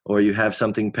 or you have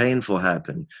something painful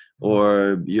happen,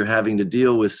 or you're having to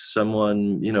deal with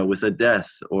someone, with a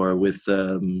death, or with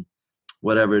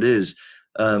whatever it is.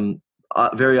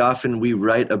 Very often we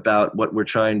write about what we're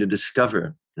trying to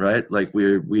discover, right? Like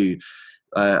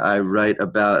I write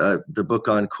about the book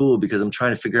on Cool because I'm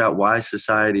trying to figure out why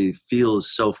society feels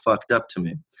so fucked up to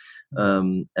me.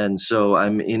 And so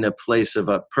I'm in a place of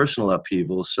a personal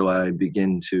upheaval, so I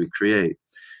begin to create.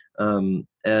 And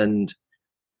and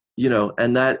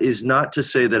that is not to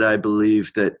say that I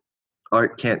believe that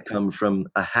art can't come from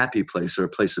a happy place or a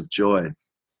place of joy,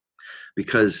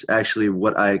 because actually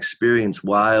what I experience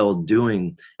while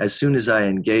doing, as soon as I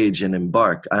engage and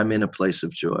embark, I'm in a place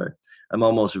of joy. I'm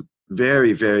almost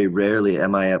very, very rarely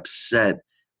am I upset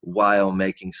while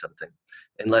making something,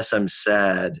 unless I'm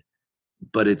sad,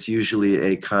 but it's usually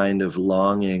a kind of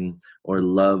longing or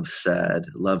love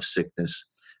sickness,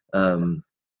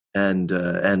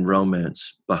 and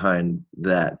romance behind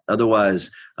that. Otherwise,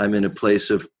 I'm in a place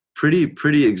of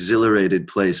pretty exhilarated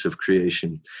place of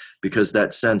creation, because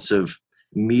that sense of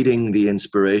meeting the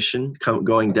inspiration,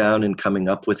 going down and coming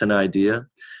up with an idea,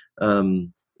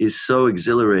 is so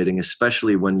exhilarating,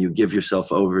 especially when you give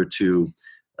yourself over to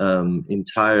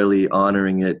entirely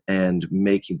honoring it and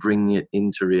bringing it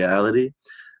into reality.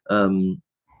 That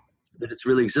it's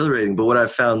really exhilarating. But what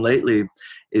I've found lately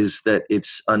is that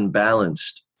it's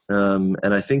unbalanced. And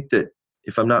I think that,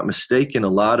 if I'm not mistaken, a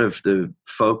lot of the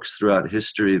folks throughout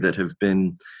history that have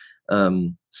been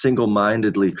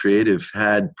single-mindedly creative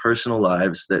had personal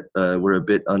lives that were a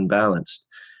bit unbalanced.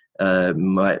 You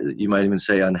might even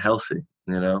say unhealthy,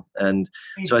 And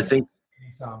so I think...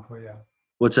 Example, yeah.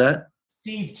 What's that?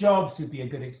 Steve Jobs would be a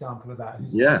good example of that.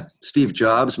 Yeah, Steve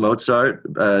Jobs, Mozart.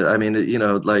 I mean,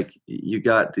 like you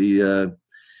got the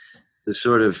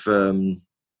sort of...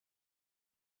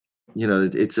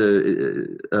 it's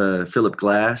a Philip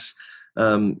Glass.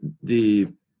 The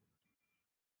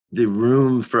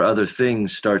room for other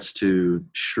things starts to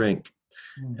shrink,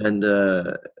 and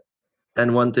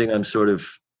one thing I'm sort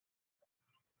of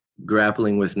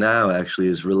grappling with now actually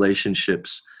is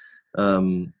relationships.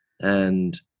 And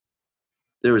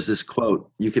there was this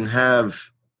quote: you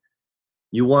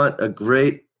want a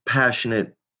great,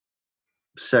 passionate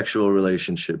sexual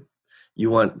relationship. You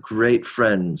want great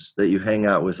friends that you hang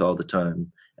out with all the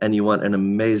time. And you want an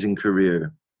amazing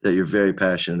career that you're very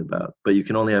passionate about. But you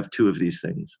can only have two of these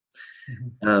things.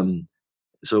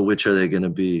 So which are they going to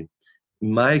be?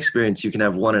 In my experience, you can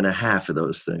have one and a half of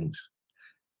those things.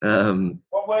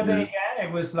 What were they again?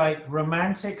 It was like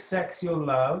romantic sexual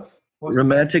love.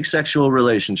 Romantic sexual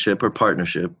relationship or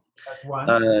partnership. That's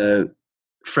one.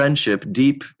 Friendship,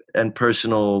 deep and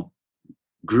personal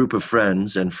group of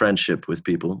friends and friendship with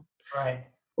people. Right.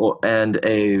 And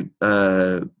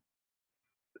an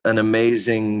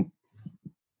amazing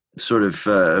sort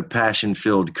of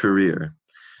passion-filled career.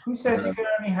 Who says you can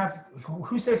only have?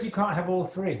 Who says you can't have all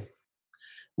three?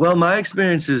 Well, my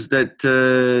experience is that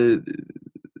to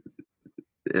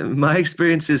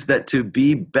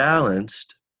be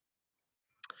balanced,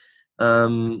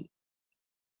 and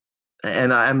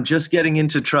I'm just getting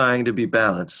into trying to be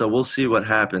balanced. So we'll see what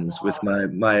happens with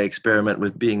my experiment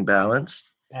with being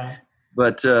balanced. Yeah.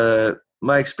 But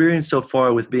my experience so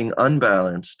far with being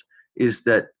unbalanced is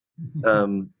that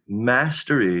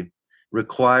mastery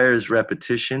requires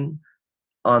repetition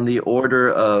on the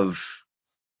order of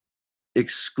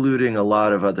excluding a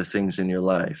lot of other things in your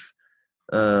life.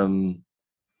 And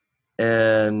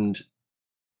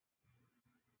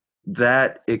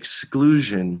that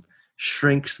exclusion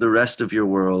shrinks the rest of your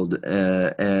world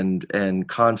and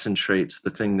concentrates the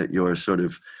thing that you're sort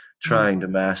of trying to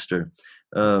master.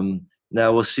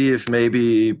 Now we'll see if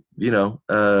maybe,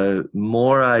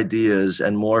 more ideas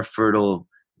and more fertile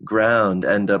ground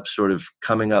end up sort of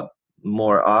coming up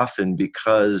more often,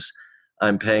 because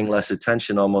I'm paying less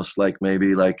attention, almost like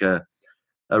maybe like a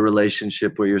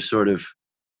relationship where you're sort of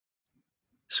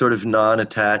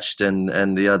non-attached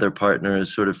and the other partner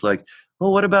is sort of like,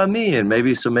 well, what about me? And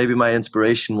maybe my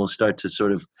inspiration will start to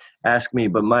sort of ask me.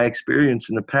 But my experience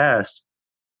in the past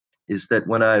is that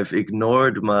when I've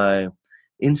ignored my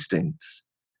instincts,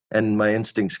 and my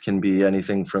instincts can be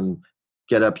anything from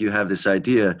get up, you have this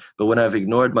idea, but when I've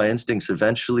ignored my instincts,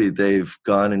 eventually they've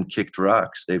gone and kicked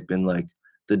rocks. They've been like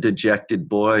the dejected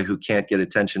boy who can't get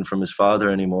attention from his father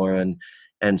anymore,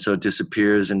 and so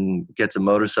disappears and gets a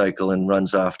motorcycle and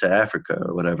runs off to Africa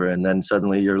or whatever. And then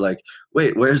suddenly you're like,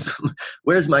 wait,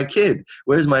 where's my kid?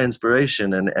 Where's my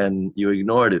inspiration? And you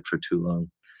ignored it for too long.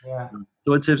 Yeah.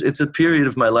 So it's a period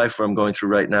of my life where I'm going through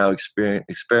right now,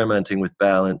 experimenting with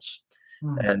balance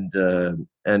and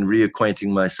reacquainting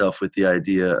myself with the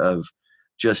idea of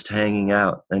just hanging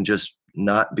out and just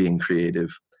not being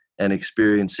creative and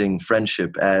experiencing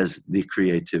friendship as the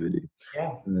creativity.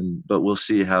 Yeah. But we'll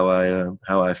see how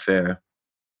I fare.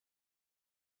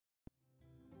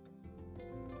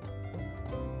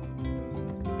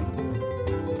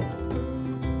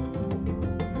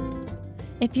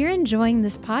 If you're enjoying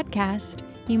this podcast,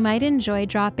 you might enjoy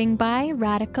dropping by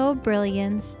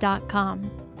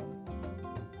radicalbrilliance.com.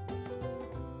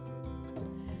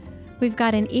 We've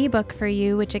got an ebook for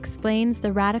you which explains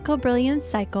the radical brilliance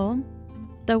cycle,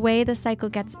 the way the cycle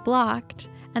gets blocked,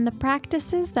 and the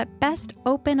practices that best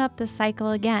open up the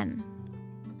cycle again.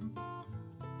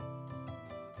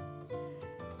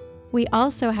 We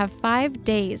also have 5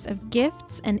 days of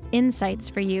gifts and insights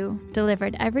for you,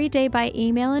 delivered every day by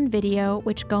email and video,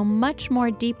 which go much more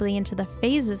deeply into the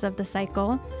phases of the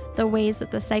cycle, the ways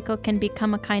that the cycle can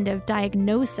become a kind of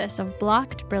diagnosis of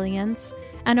blocked brilliance,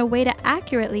 and a way to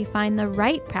accurately find the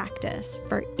right practice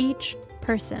for each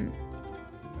person.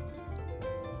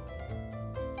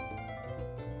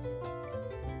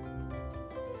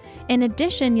 In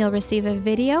addition, you'll receive a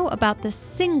video about the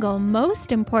single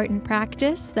most important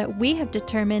practice that we have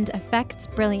determined affects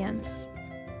brilliance,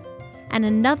 and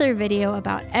another video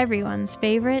about everyone's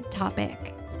favorite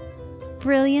topic,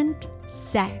 brilliant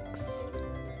sex.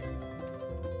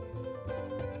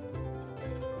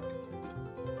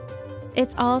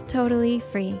 It's all totally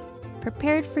free,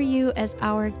 prepared for you as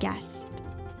our guest.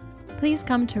 Please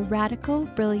come to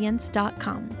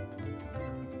radicalbrilliance.com.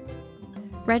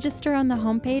 Register on the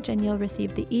homepage and you'll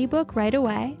receive the ebook right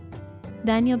away.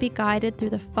 Then you'll be guided through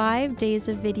the 5 days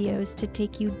of videos to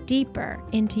take you deeper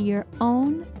into your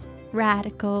own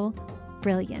radical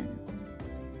brilliance.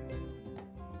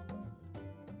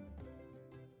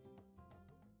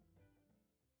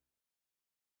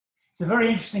 It's a very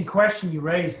interesting question you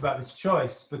raised about this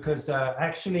choice, because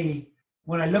actually,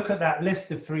 when I look at that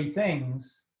list of 3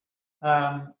 things,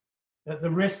 at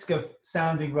the risk of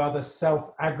sounding rather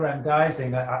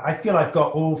self-aggrandizing, I feel I've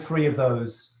got all 3 of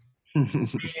those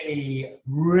really,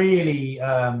 really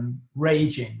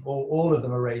raging, or all of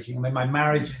them are raging. I mean, my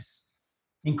marriage is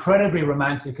incredibly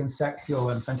romantic and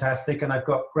sexual and fantastic, and I've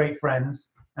got great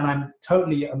friends, and I'm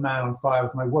totally a man on fire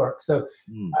with my work. So,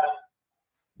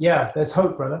 yeah, there's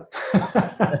hope, brother.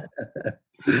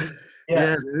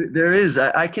 Yeah, there is.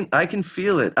 I can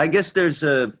feel it. I guess there's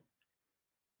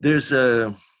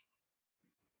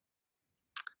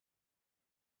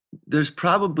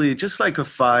probably, just like a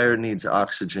fire needs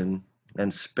oxygen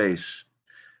and space.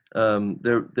 I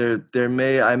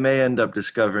may end up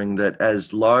discovering that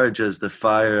as large as the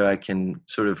fire I can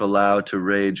sort of allow to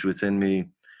rage within me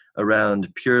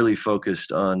around purely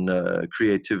focused on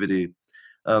creativity,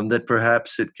 that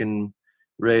perhaps it can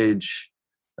rage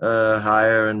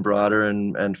higher and broader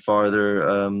and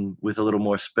farther with a little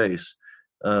more space.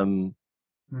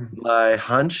 My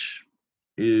hunch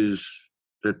is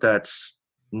that that's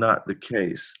not the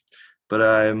case, but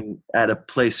I'm at a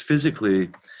place physically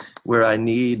where I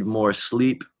need more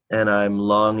sleep, and I'm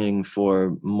longing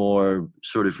for more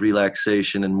sort of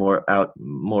relaxation and more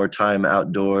time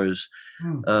outdoors,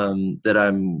 that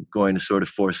I'm going to sort of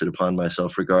force it upon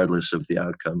myself regardless of the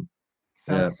outcome.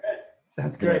 Sounds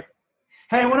great.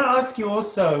 Hey, I want to ask you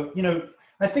also,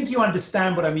 I think you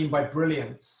understand what I mean by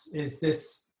brilliance is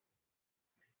this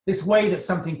way that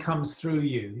something comes through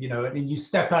you, and you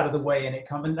step out of the way and it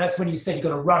comes, and that's when you said you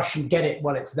got to rush and get it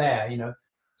while it's there,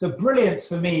 So brilliance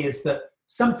for me is that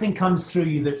something comes through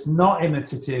you that's not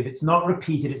imitative, it's not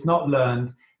repeated, it's not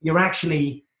learned. You're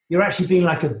actually being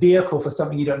like a vehicle for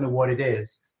something you don't know what it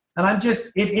is. And I'm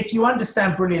just, if you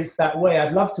understand brilliance that way,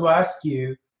 I'd love to ask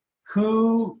you,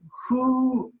 who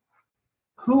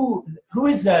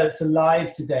is there that's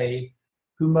alive today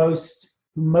who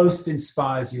most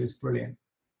inspires you as brilliant?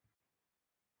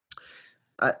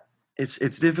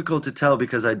 It's difficult to tell,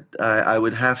 because I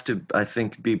would have to, I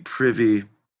think, be privy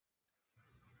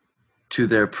to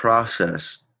their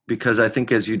process, because I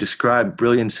think, as you described,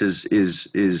 brilliance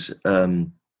is a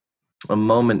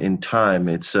moment in time.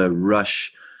 It's a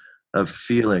rush of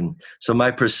feeling. So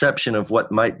my perception of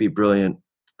what might be brilliant,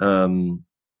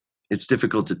 it's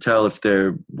difficult to tell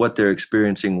what they're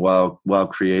experiencing while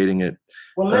creating it.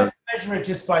 Well, let's measure it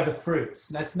just by the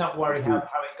fruits. Let's not worry how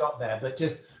it got there, but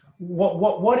just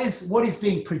what is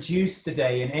being produced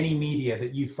today in any media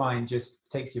that you find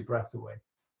just takes your breath away?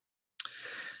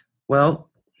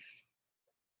 Well,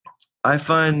 I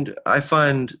find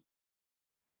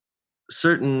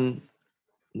certain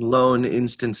lone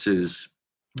instances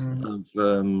of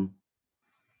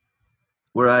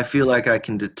where I feel like I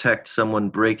can detect someone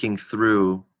breaking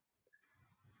through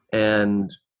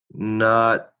and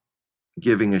not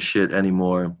giving a shit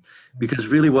anymore. Because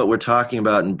really what we're talking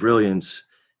about in brilliance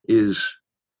is,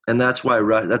 and that's why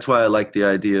I like the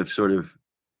idea of sort of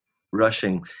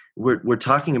rushing. We're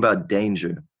talking about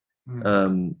danger.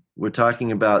 We're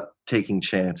talking about taking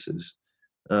chances,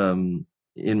 in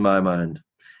my mind.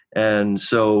 And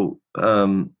so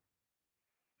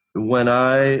when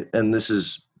and this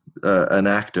is an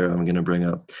actor I'm going to bring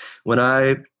up. When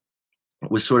I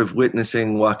was sort of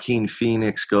witnessing Joaquin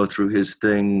Phoenix go through his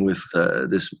thing with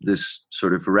this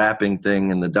sort of rapping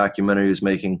thing and the documentary he was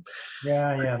making.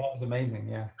 Yeah, that was amazing.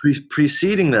 Yeah.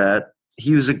 Preceding that,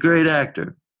 he was a great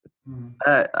actor. Mm.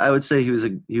 I would say he was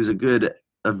a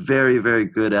very, very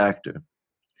good actor.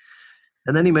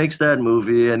 And then he makes that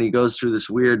movie and he goes through this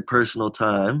weird personal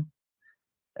time,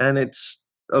 and it's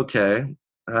okay.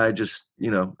 I just,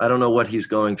 I don't know what he's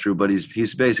going through, but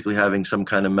he's basically having some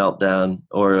kind of meltdown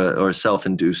or a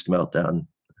self-induced meltdown,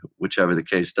 whichever the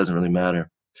case, doesn't really matter.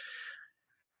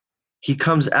 He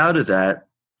comes out of that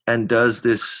and does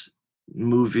this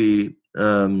movie,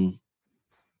 the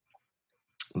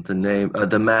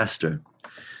Master.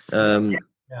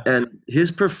 And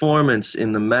his performance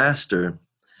in The Master,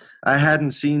 I hadn't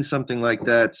seen something like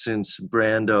that since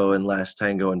Brando and Last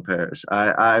Tango in Paris.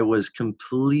 I was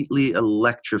completely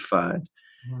electrified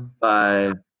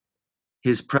by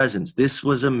his presence. This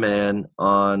was a man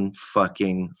on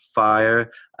fucking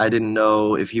fire. I didn't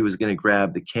know if he was going to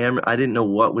grab the camera. I didn't know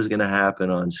what was going to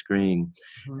happen on screen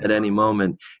at any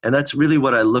moment. And that's really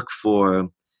what I look for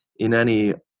in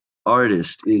any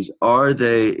artist is, are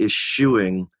they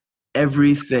eschewing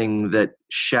everything that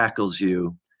shackles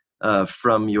you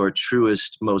from your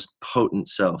truest, most potent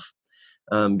self?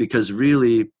 Because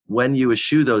really, when you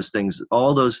eschew those things,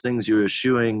 all those things you're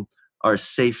eschewing are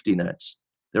safety nets.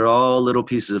 They're all little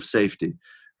pieces of safety.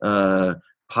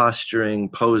 Posturing,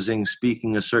 posing,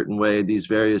 speaking a certain way, these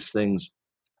various things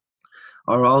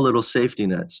are all little safety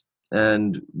nets.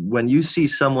 And when you see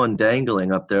someone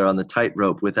dangling up there on the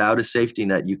tightrope without a safety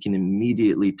net, you can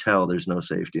immediately tell there's no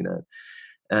safety net.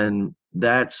 And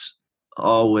that's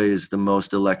always the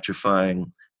most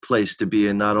electrifying place to be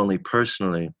in, not only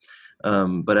personally,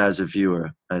 but as a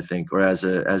viewer, I think, or as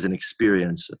an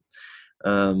experiencer.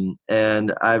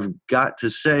 And I've got to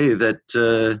say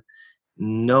that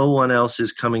no one else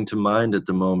is coming to mind at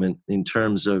the moment in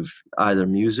terms of either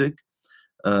music,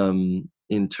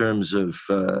 in terms of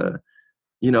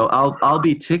I'll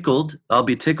be tickled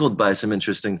by some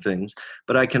interesting things,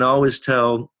 but I can always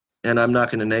tell, and I'm not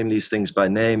going to name these things by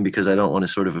name because I don't want to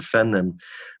sort of offend them,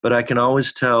 but I can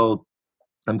always tell,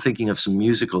 I'm thinking of some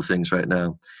musical things right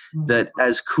now, that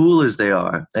as cool as they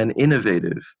are and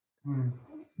innovative,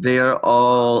 they are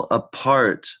all a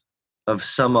part of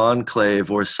some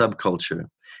enclave or subculture.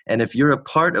 And if you're a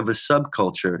part of a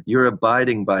subculture, you're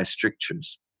abiding by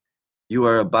strictures. You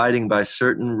are abiding by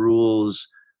certain rules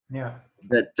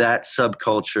that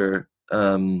subculture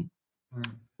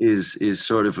is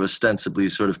sort of ostensibly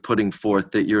sort of putting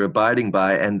forth that you're abiding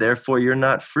by, and therefore you're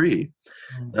not free.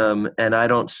 And I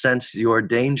don't sense your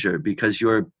danger because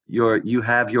you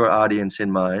have your audience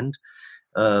in mind.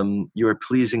 You're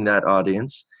pleasing that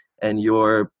audience, and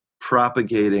you're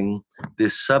propagating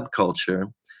this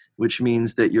subculture, which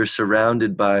means that you're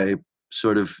surrounded by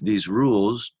sort of these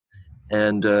rules,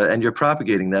 and you're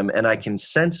propagating them. And I can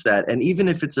sense that. And even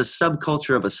if it's a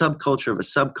subculture of a subculture of a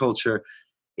subculture,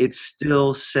 it's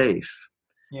still safe.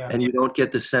 Yeah. And you don't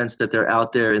get the sense that they're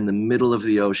out there in the middle of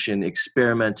the ocean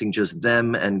experimenting, just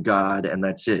them and God, and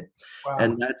that's it. Wow.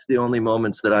 And that's the only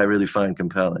moments that I really find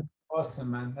compelling.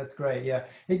 Awesome, man. That's great. Yeah.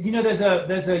 There's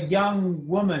a young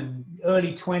woman,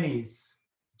 early 20s,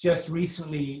 just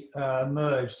recently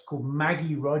emerged, called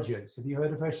Maggie Rogers. Have you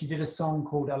heard of her? She did a song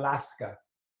called Alaska.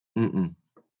 Mm-mm.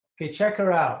 Okay, check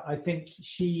her out. I think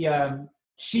she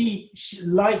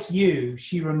like you,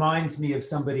 she reminds me of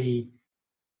somebody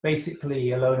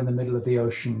basically alone in the middle of the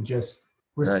ocean, just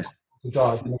responding to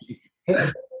God.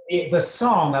 The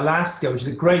song Alaska, which is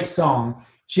a great song,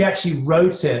 she actually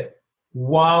wrote it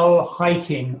while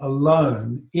hiking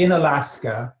alone in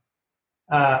Alaska,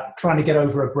 trying to get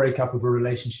over a breakup of a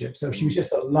relationship. So she was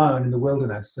just alone in the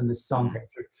wilderness, and this song came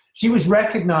through. She was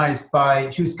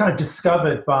kind of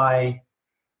discovered by,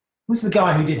 who's the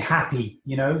guy who did Happy?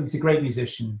 He's a great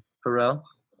musician. Pharrell?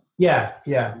 Yeah.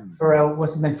 Pharrell,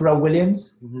 what's his name? Pharrell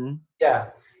Williams? Mm-hmm. Yeah,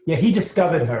 he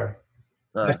discovered her.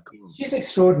 Cool. She's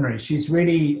extraordinary. She's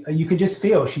really, you can just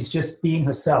feel she's just being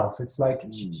herself. It's like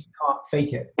she can't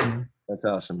fake it. That's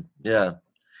awesome. Yeah.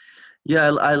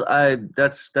 I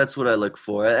that's what I look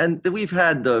for. And we've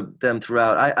had them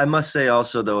throughout. I must say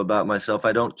also, though, about myself,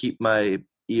 I don't keep my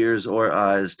ears or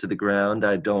eyes to the ground.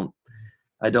 I don't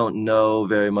know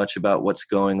very much about what's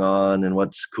going on and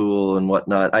what's cool and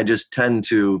whatnot. I just tend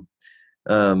to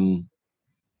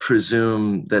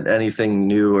presume that anything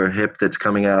new or hip that's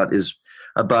coming out is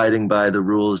abiding by the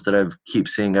rules that I keep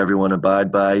seeing everyone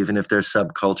abide by, even if they're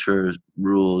subculture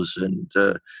rules.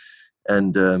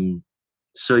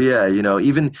 So yeah,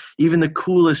 even the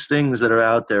coolest things that are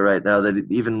out there right now that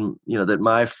even that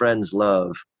my friends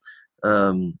love,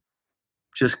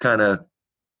 just kind of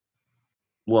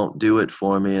won't do it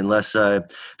for me unless there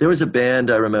was a band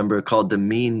I remember called the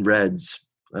Mean Reds.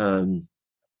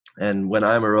 And when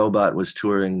I'm a Robot was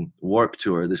touring Warped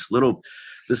Tour, this little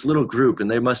group, and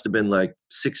they must have been like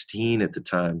 16 at the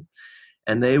time.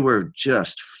 And they were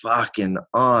just fucking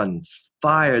on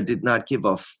fire, did not give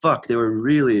a fuck. They were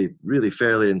really, really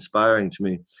fairly inspiring to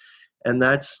me. And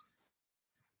that's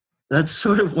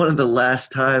sort of one of the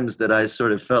last times that I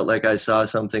sort of felt like I saw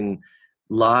something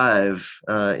live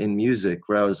in music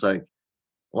where I was like,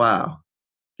 wow,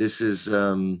 this is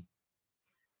not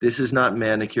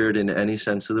manicured in any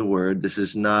sense of the word. This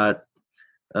is not,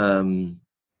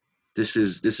 this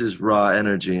is raw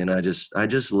energy. And I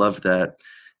just love that.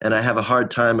 And I have a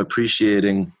hard time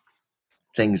appreciating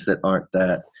things that aren't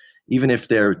that, even if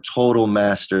they're total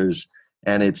masters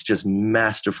and it's just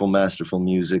masterful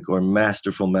music or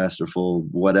masterful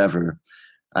whatever.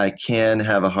 I can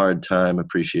have a hard time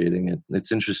appreciating it.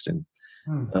 It's interesting.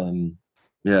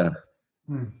 Yeah.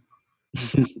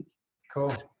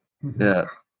 Cool. Yeah.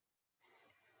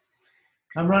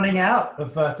 I'm running out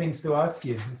of things to ask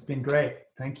you. It's been great.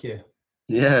 Thank you.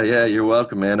 Yeah, you're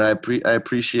welcome, man. I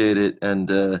appreciate it, and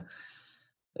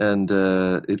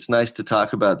it's nice to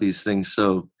talk about these things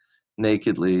so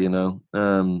nakedly, you know.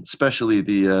 Especially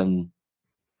the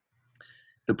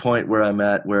point where I'm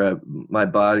at, where my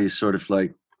body's sort of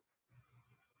like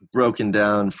broken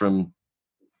down from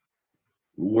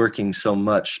working so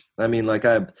much. I mean, like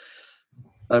I'm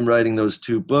writing those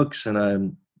 2 books,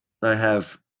 and I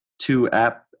have 2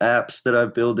 apps that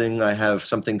I'm building. I have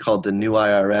something called the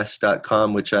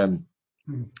newirs.com, which I'm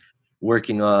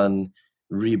working on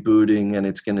rebooting, and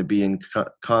it's going to be in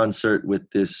concert with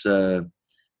this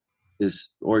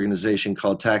organization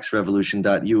called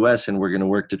taxrevolution.us, and we're going to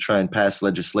work to try and pass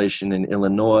legislation in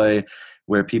Illinois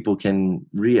where people can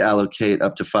reallocate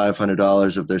up to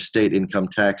 $500 of their state income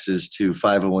taxes to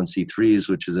 501c3s,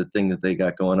 which is a thing that they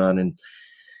got going on in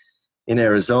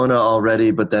Arizona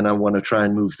already, but then I want to try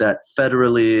and move that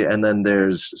federally. And then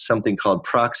there's something called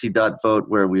proxy.vote,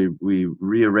 where we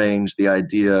rearrange the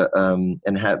idea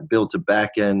and have built a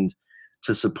back end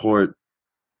to support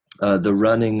the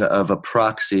running of a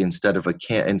proxy instead of a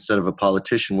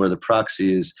politician, where the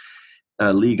proxy is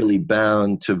legally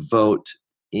bound to vote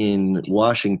in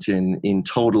Washington in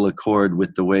total accord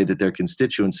with the way that their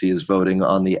constituency is voting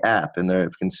on the app, and their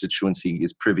constituency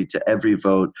is privy to every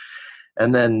vote.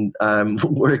 And then I'm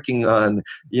working on,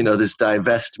 this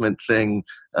divestment thing.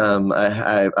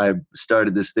 I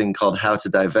started this thing called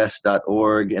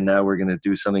howtodivest.org, and now we're going to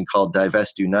do something called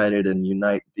Divest United and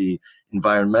unite the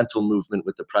environmental movement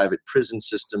with the private prison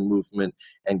system movement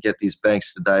and get these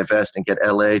banks to divest and get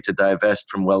LA to divest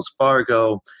from Wells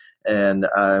Fargo. And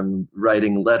I'm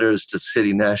writing letters to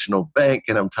City National Bank,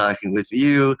 and I'm talking with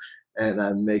you. And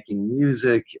I'm making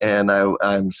music, and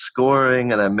I'm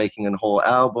scoring, and I'm making a whole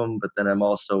album, but then I'm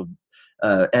also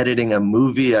editing a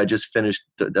movie. I just finished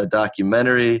a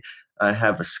documentary. I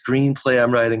have a screenplay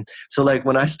I'm writing. So like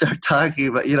when I start talking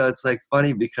about, it's like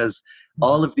funny because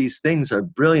all of these things are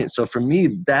brilliant. So for me,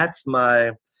 that's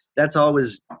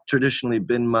always traditionally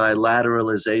been my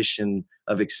lateralization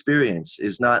of experience,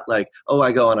 is not like, oh,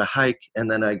 I go on a hike and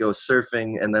then I go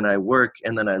surfing and then I work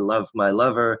and then I love my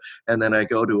lover and then I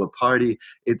go to a party.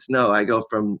 It's no, I go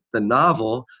from the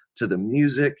novel to the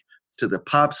music to the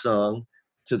pop song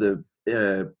to the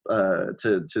to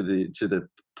the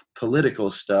political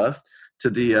stuff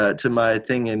to my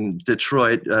thing in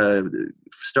Detroit,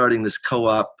 starting this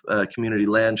co-op community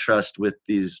land trust with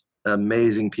these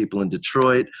amazing people in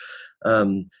Detroit.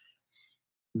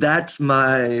 That's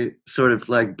my sort of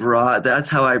like that's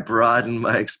how I broaden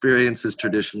my experiences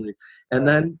traditionally. And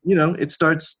then, it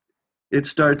starts,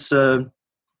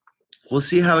 we'll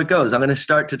see how it goes. I'm going to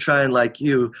start to try and, like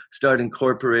you, start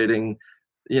incorporating,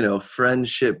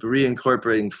 friendship,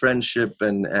 reincorporating friendship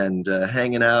and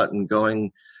hanging out and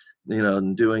going,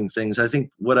 and doing things. I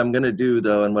think what I'm going to do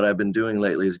though, and what I've been doing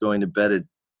lately, is trying to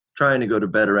go to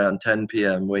bed around 10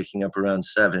 p.m., waking up around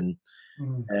 7,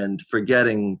 and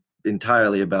forgetting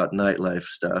entirely about nightlife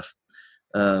stuff.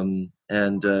 What I'm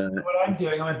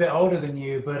doing, I'm a bit older than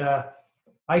you, but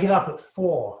I get up at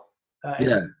 4.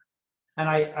 Yeah. And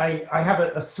I have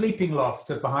a sleeping loft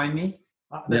behind me.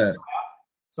 Yeah.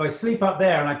 So I sleep up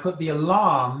there, and I put the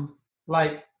alarm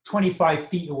like 25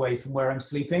 feet away from where I'm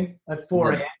sleeping at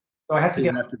 4 a.m. So I have to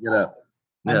get up.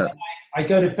 Yeah. I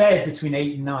go to bed between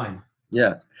 8 and 9.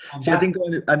 Yeah. See, I think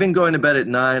I've been going to bed at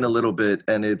 9 a little bit,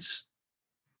 and it's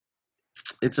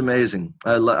amazing.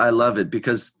 I love it,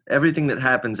 because everything that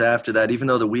happens after that, even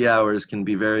though the wee hours can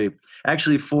be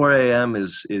actually 4 a.m.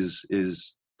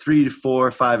 is 3 to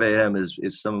 4, 5 a.m.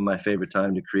 is some of my favorite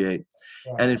time to create.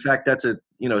 Yeah. And in fact, that's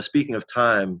speaking of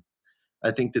time,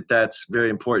 I think that's very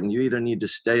important. You either need to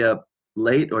stay up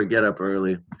late or get up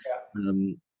early,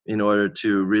 in order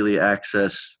to really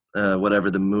access whatever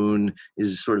the moon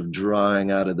is sort of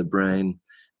drawing out of the brain,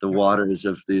 the waters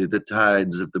of the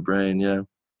tides of the brain. Yeah.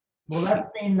 Well,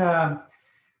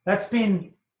 that's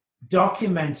been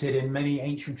documented in many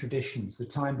ancient traditions. The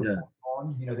time before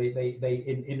dawn,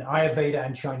 they in Ayurveda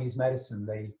and Chinese medicine,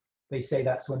 they say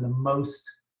that's when the most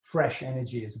fresh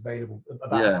energy is available,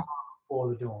 about an hour before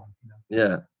the dawn.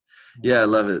 Yeah, I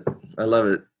love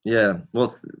it. Yeah.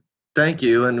 Well, thank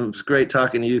you, and it was great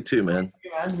talking to you too, man. Thank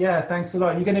you, man. Yeah, thanks a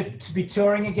lot. You're going to be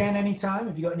touring again anytime?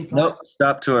 Have you got any plans? Nope,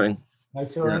 stop touring. No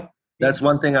touring? Yeah. That's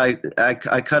one thing I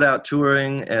cut out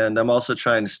touring, and I'm also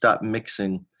trying to stop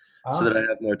mixing so that I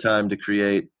have more time to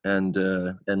create and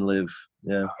live.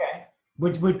 Yeah.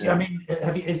 Okay. I mean,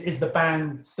 is the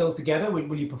band still together?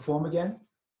 Will you perform again?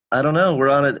 I don't know. We're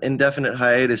on an indefinite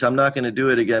hiatus. I'm not going to do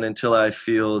it again until I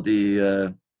feel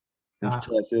the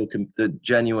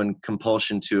genuine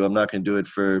compulsion to. I'm not going to do it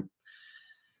for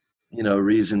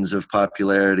reasons of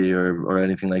popularity or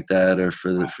anything like that, or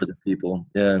for the people.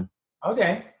 Yeah.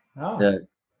 Okay. Oh. Yeah.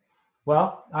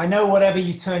 Well, I know whatever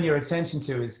you turn your attention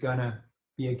to is going to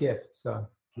be a gift. So.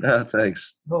 Yeah.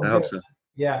 Thanks. I hope so.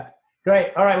 Yeah.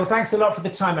 Great. All right. Well, thanks a lot for the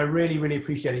time. I really, really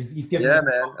appreciate it. You've given me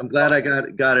man. I'm glad I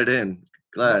got it in.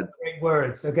 Glad. Great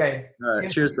words. Okay. All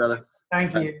right. Cheers, brother.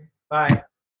 Thank you. Bye.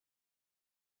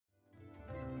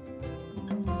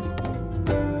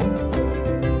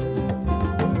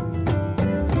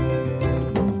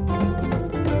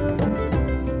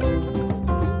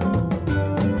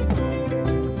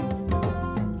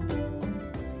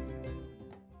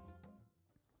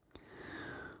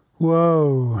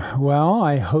 Whoa. Well,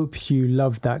 I hope you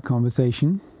loved that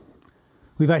conversation.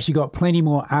 We've actually got plenty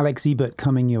more Alex Ebert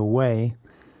coming your way.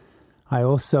 I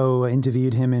also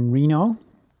interviewed him in Reno.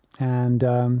 And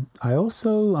I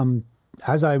also,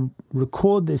 as I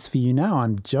record this for you now,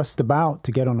 I'm just about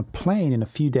to get on a plane in a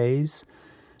few days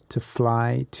to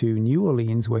fly to New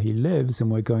Orleans, where he lives.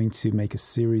 And we're going to make a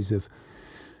series of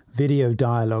video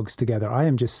dialogues together. I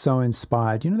am just so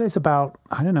inspired. There's about,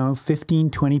 15,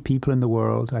 20 people in the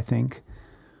world, I think,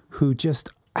 who just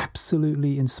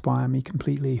absolutely inspire me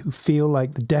completely, who feel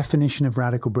like the definition of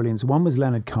radical brilliance. One was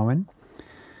Leonard Cohen.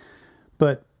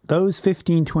 But those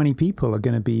 15, 20 people are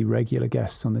going to be regular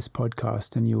guests on this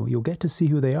podcast, and you'll get to see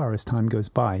who they are as time goes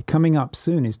by. Coming up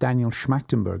soon is Daniel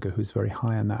Schmachtenberger, who's very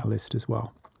high on that list as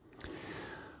well.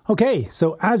 Okay,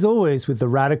 so as always with the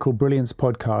Radical Brilliance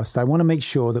podcast, I want to make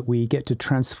sure that we get to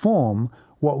transform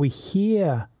what we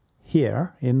hear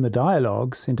here in the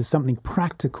dialogues into something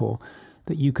practical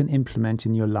that you can implement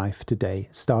in your life today,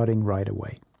 starting right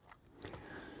away.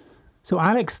 So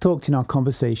Alex talked in our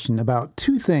conversation about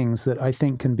two things that I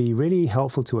think can be really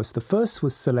helpful to us. The first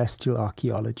was celestial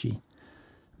archaeology,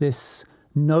 this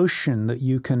notion that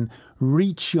you can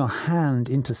reach your hand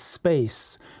into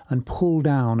space and pull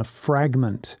down a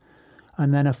fragment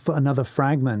and then another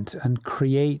fragment and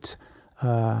create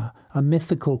a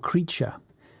mythical creature.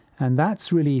 And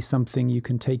that's really something you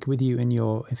can take with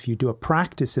you if you do a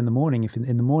practice in the morning. If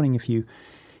you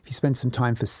spend some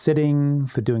time for sitting,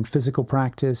 for doing physical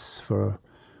practice, for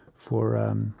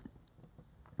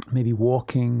maybe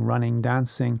walking, running,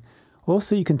 dancing.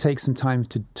 Also, you can take some time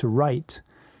to write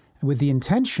with the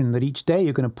intention that each day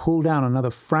you're going to pull down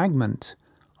another fragment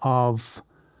of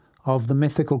the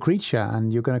mythical creature,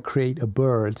 and you're going to create a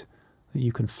bird that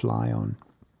you can fly on.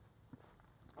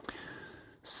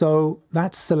 So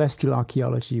that's celestial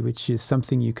archaeology, which is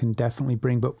something you can definitely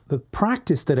bring. But the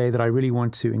practice today that I really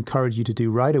want to encourage you to do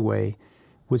right away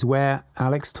was where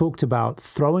Alex talked about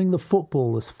throwing the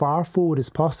football as far forward as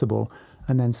possible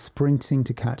and then sprinting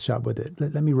to catch up with it.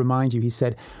 Let me remind you, he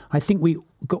said, I think we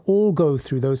all go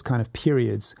through those kind of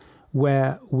periods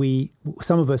where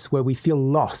some of us feel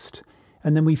lost,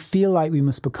 and then we feel like we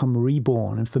must become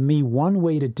reborn. And for me, one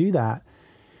way to do that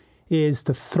is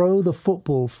to throw the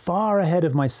football far ahead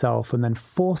of myself and then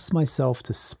force myself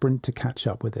to sprint to catch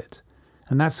up with it.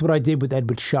 And that's what I did with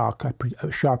Edward Sharp.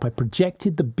 I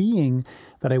projected the being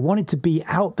that I wanted to be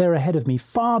out there ahead of me,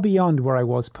 far beyond where I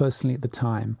was personally at the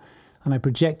time. And I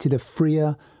projected a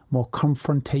freer, more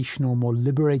confrontational, more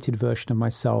liberated version of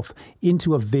myself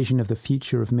into a vision of the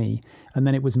future of me. And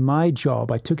then it was my job,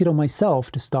 I took it on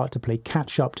myself to start to play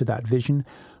catch up to that vision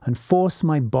and force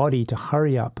my body to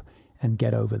hurry up and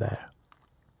get over there.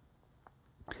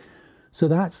 So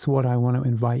that's what I want to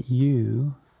invite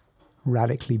you,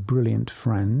 radically brilliant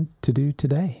friend, to do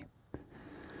today.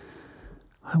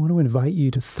 I want to invite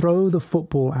you to throw the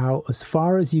football out as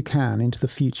far as you can into the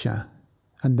future,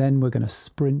 and then we're going to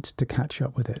sprint to catch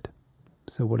up with it.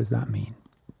 So what does that mean?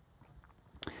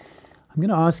 I'm going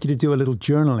to ask you to do a little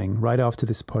journaling right after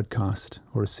this podcast,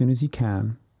 or as soon as you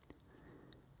can.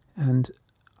 And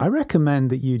I recommend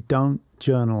that you don't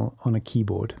journal on a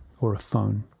keyboard or a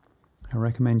phone. I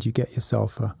recommend you get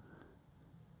yourself a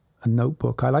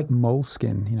notebook. I like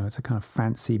Moleskine. It's a kind of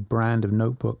fancy brand of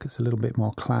notebook. It's a little bit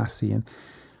more classy. And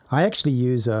I actually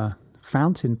use a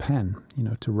fountain pen,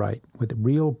 to write with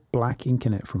real black ink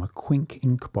in it from a Quink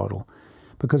ink bottle.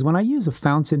 Because when I use a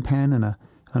fountain pen and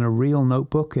a real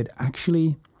notebook, it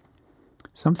actually,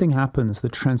 something happens. The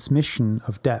transmission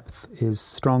of depth is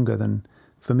stronger than,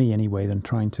 for me anyway, than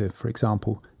trying to, for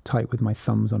example, type with my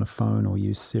thumbs on a phone or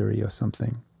use Siri or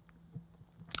something.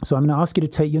 So I'm going to ask you to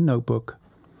take your notebook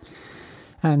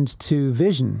and to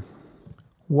vision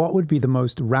what would be the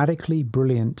most radically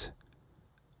brilliant,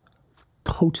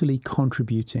 totally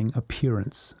contributing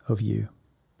appearance of you.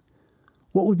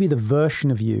 What would be the version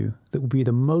of you that would be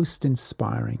the most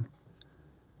inspiring,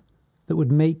 that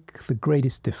would make the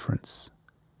greatest difference,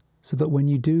 so that when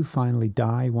you do finally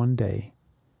die one day,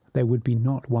 there would be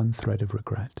not one thread of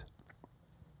regret.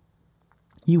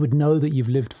 You would know that you've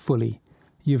lived fully,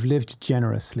 you've lived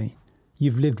generously,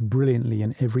 you've lived brilliantly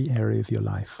in every area of your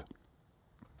life.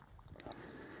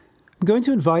 I'm going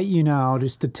to invite you now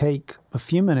just to take a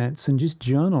few minutes and just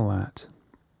journal that.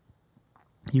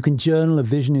 You can journal a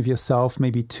vision of yourself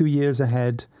maybe 2 years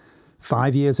ahead,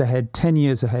 5 years ahead, 10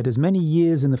 years ahead, as many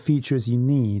years in the future as you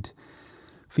need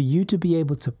for you to be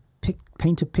able to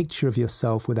paint a picture of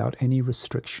yourself without any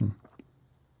restriction.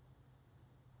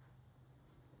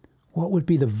 What would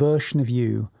be the version of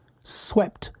you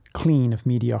swept clean of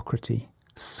mediocrity,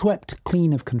 swept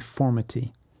clean of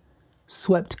conformity,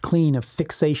 swept clean of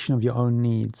fixation of your own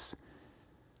needs,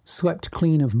 swept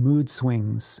clean of mood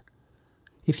swings?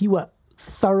 If you were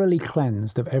thoroughly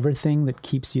cleansed of everything that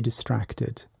keeps you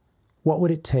distracted, what would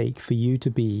it take for you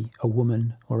to be a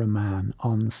woman or a man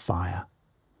on fire,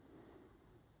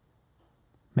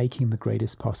 making the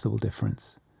greatest possible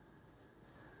difference?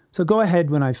 So go ahead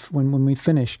when we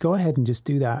finish, go ahead and just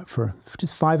do that for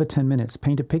just 5 or 10 minutes,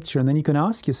 paint a picture, and then you can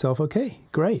ask yourself, okay,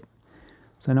 great.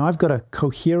 So now I've got a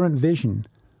coherent vision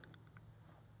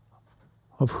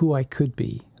of who I could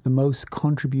be, the most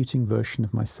contributing version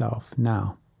of myself.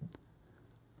 Now,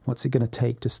 what's it going to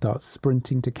take to start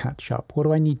sprinting to catch up? What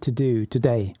do I need to do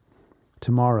today,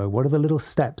 tomorrow? What are the little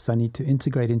steps I need to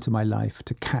integrate into my life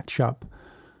to catch up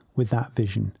with that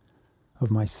vision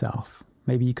of myself?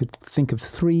 Maybe you could think of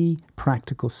 3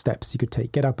 practical steps you could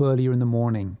take. Get up earlier in the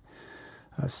morning,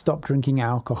 stop drinking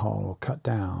alcohol or cut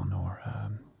down, or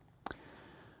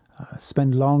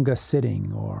spend longer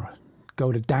sitting, or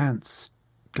go to a dance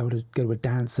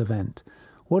event.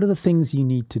 What are the things you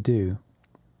need to do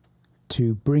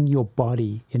to bring your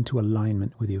body into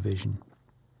alignment with your vision?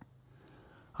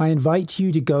 I invite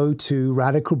you to go to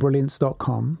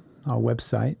radicalbrilliance.com, our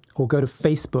website, or go to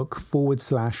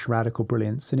Facebook/Radical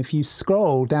Brilliance. And if you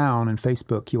scroll down in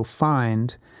Facebook, you'll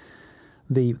find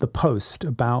the post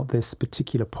about this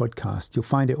particular podcast. You'll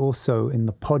find it also in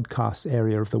the podcast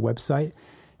area of the website.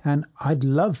 And I'd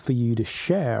love for you to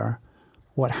share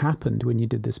what happened when you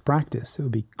did this practice. It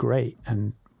would be great.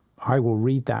 And I will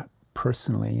read that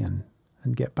personally and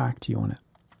get back to you on it.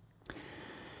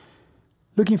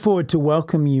 Looking forward to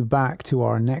welcome you back to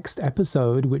our next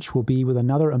episode, which will be with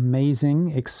another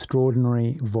amazing,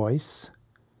 extraordinary voice.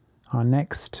 Our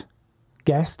next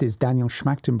guest is Daniel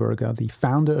Schmachtenberger, the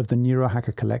founder of the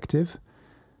Neurohacker Collective,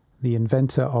 the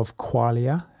inventor of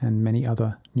qualia and many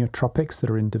other nootropics that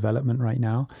are in development right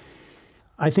now.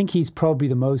 I think he's probably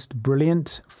the most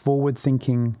brilliant,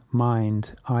 forward-thinking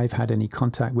mind I've had any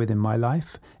contact with in my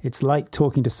life. It's like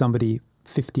talking to somebody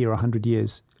 50 or 100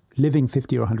 years, living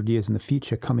 50 or 100 years in the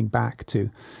future, coming back to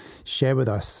share with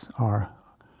us our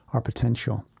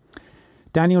potential.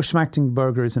 Daniel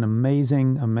Schmachtenberger is an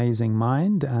amazing, amazing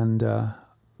mind, and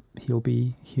you'll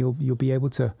be able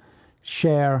to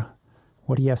share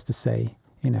what he has to say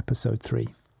in episode 3.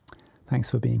 Thanks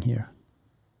for being here.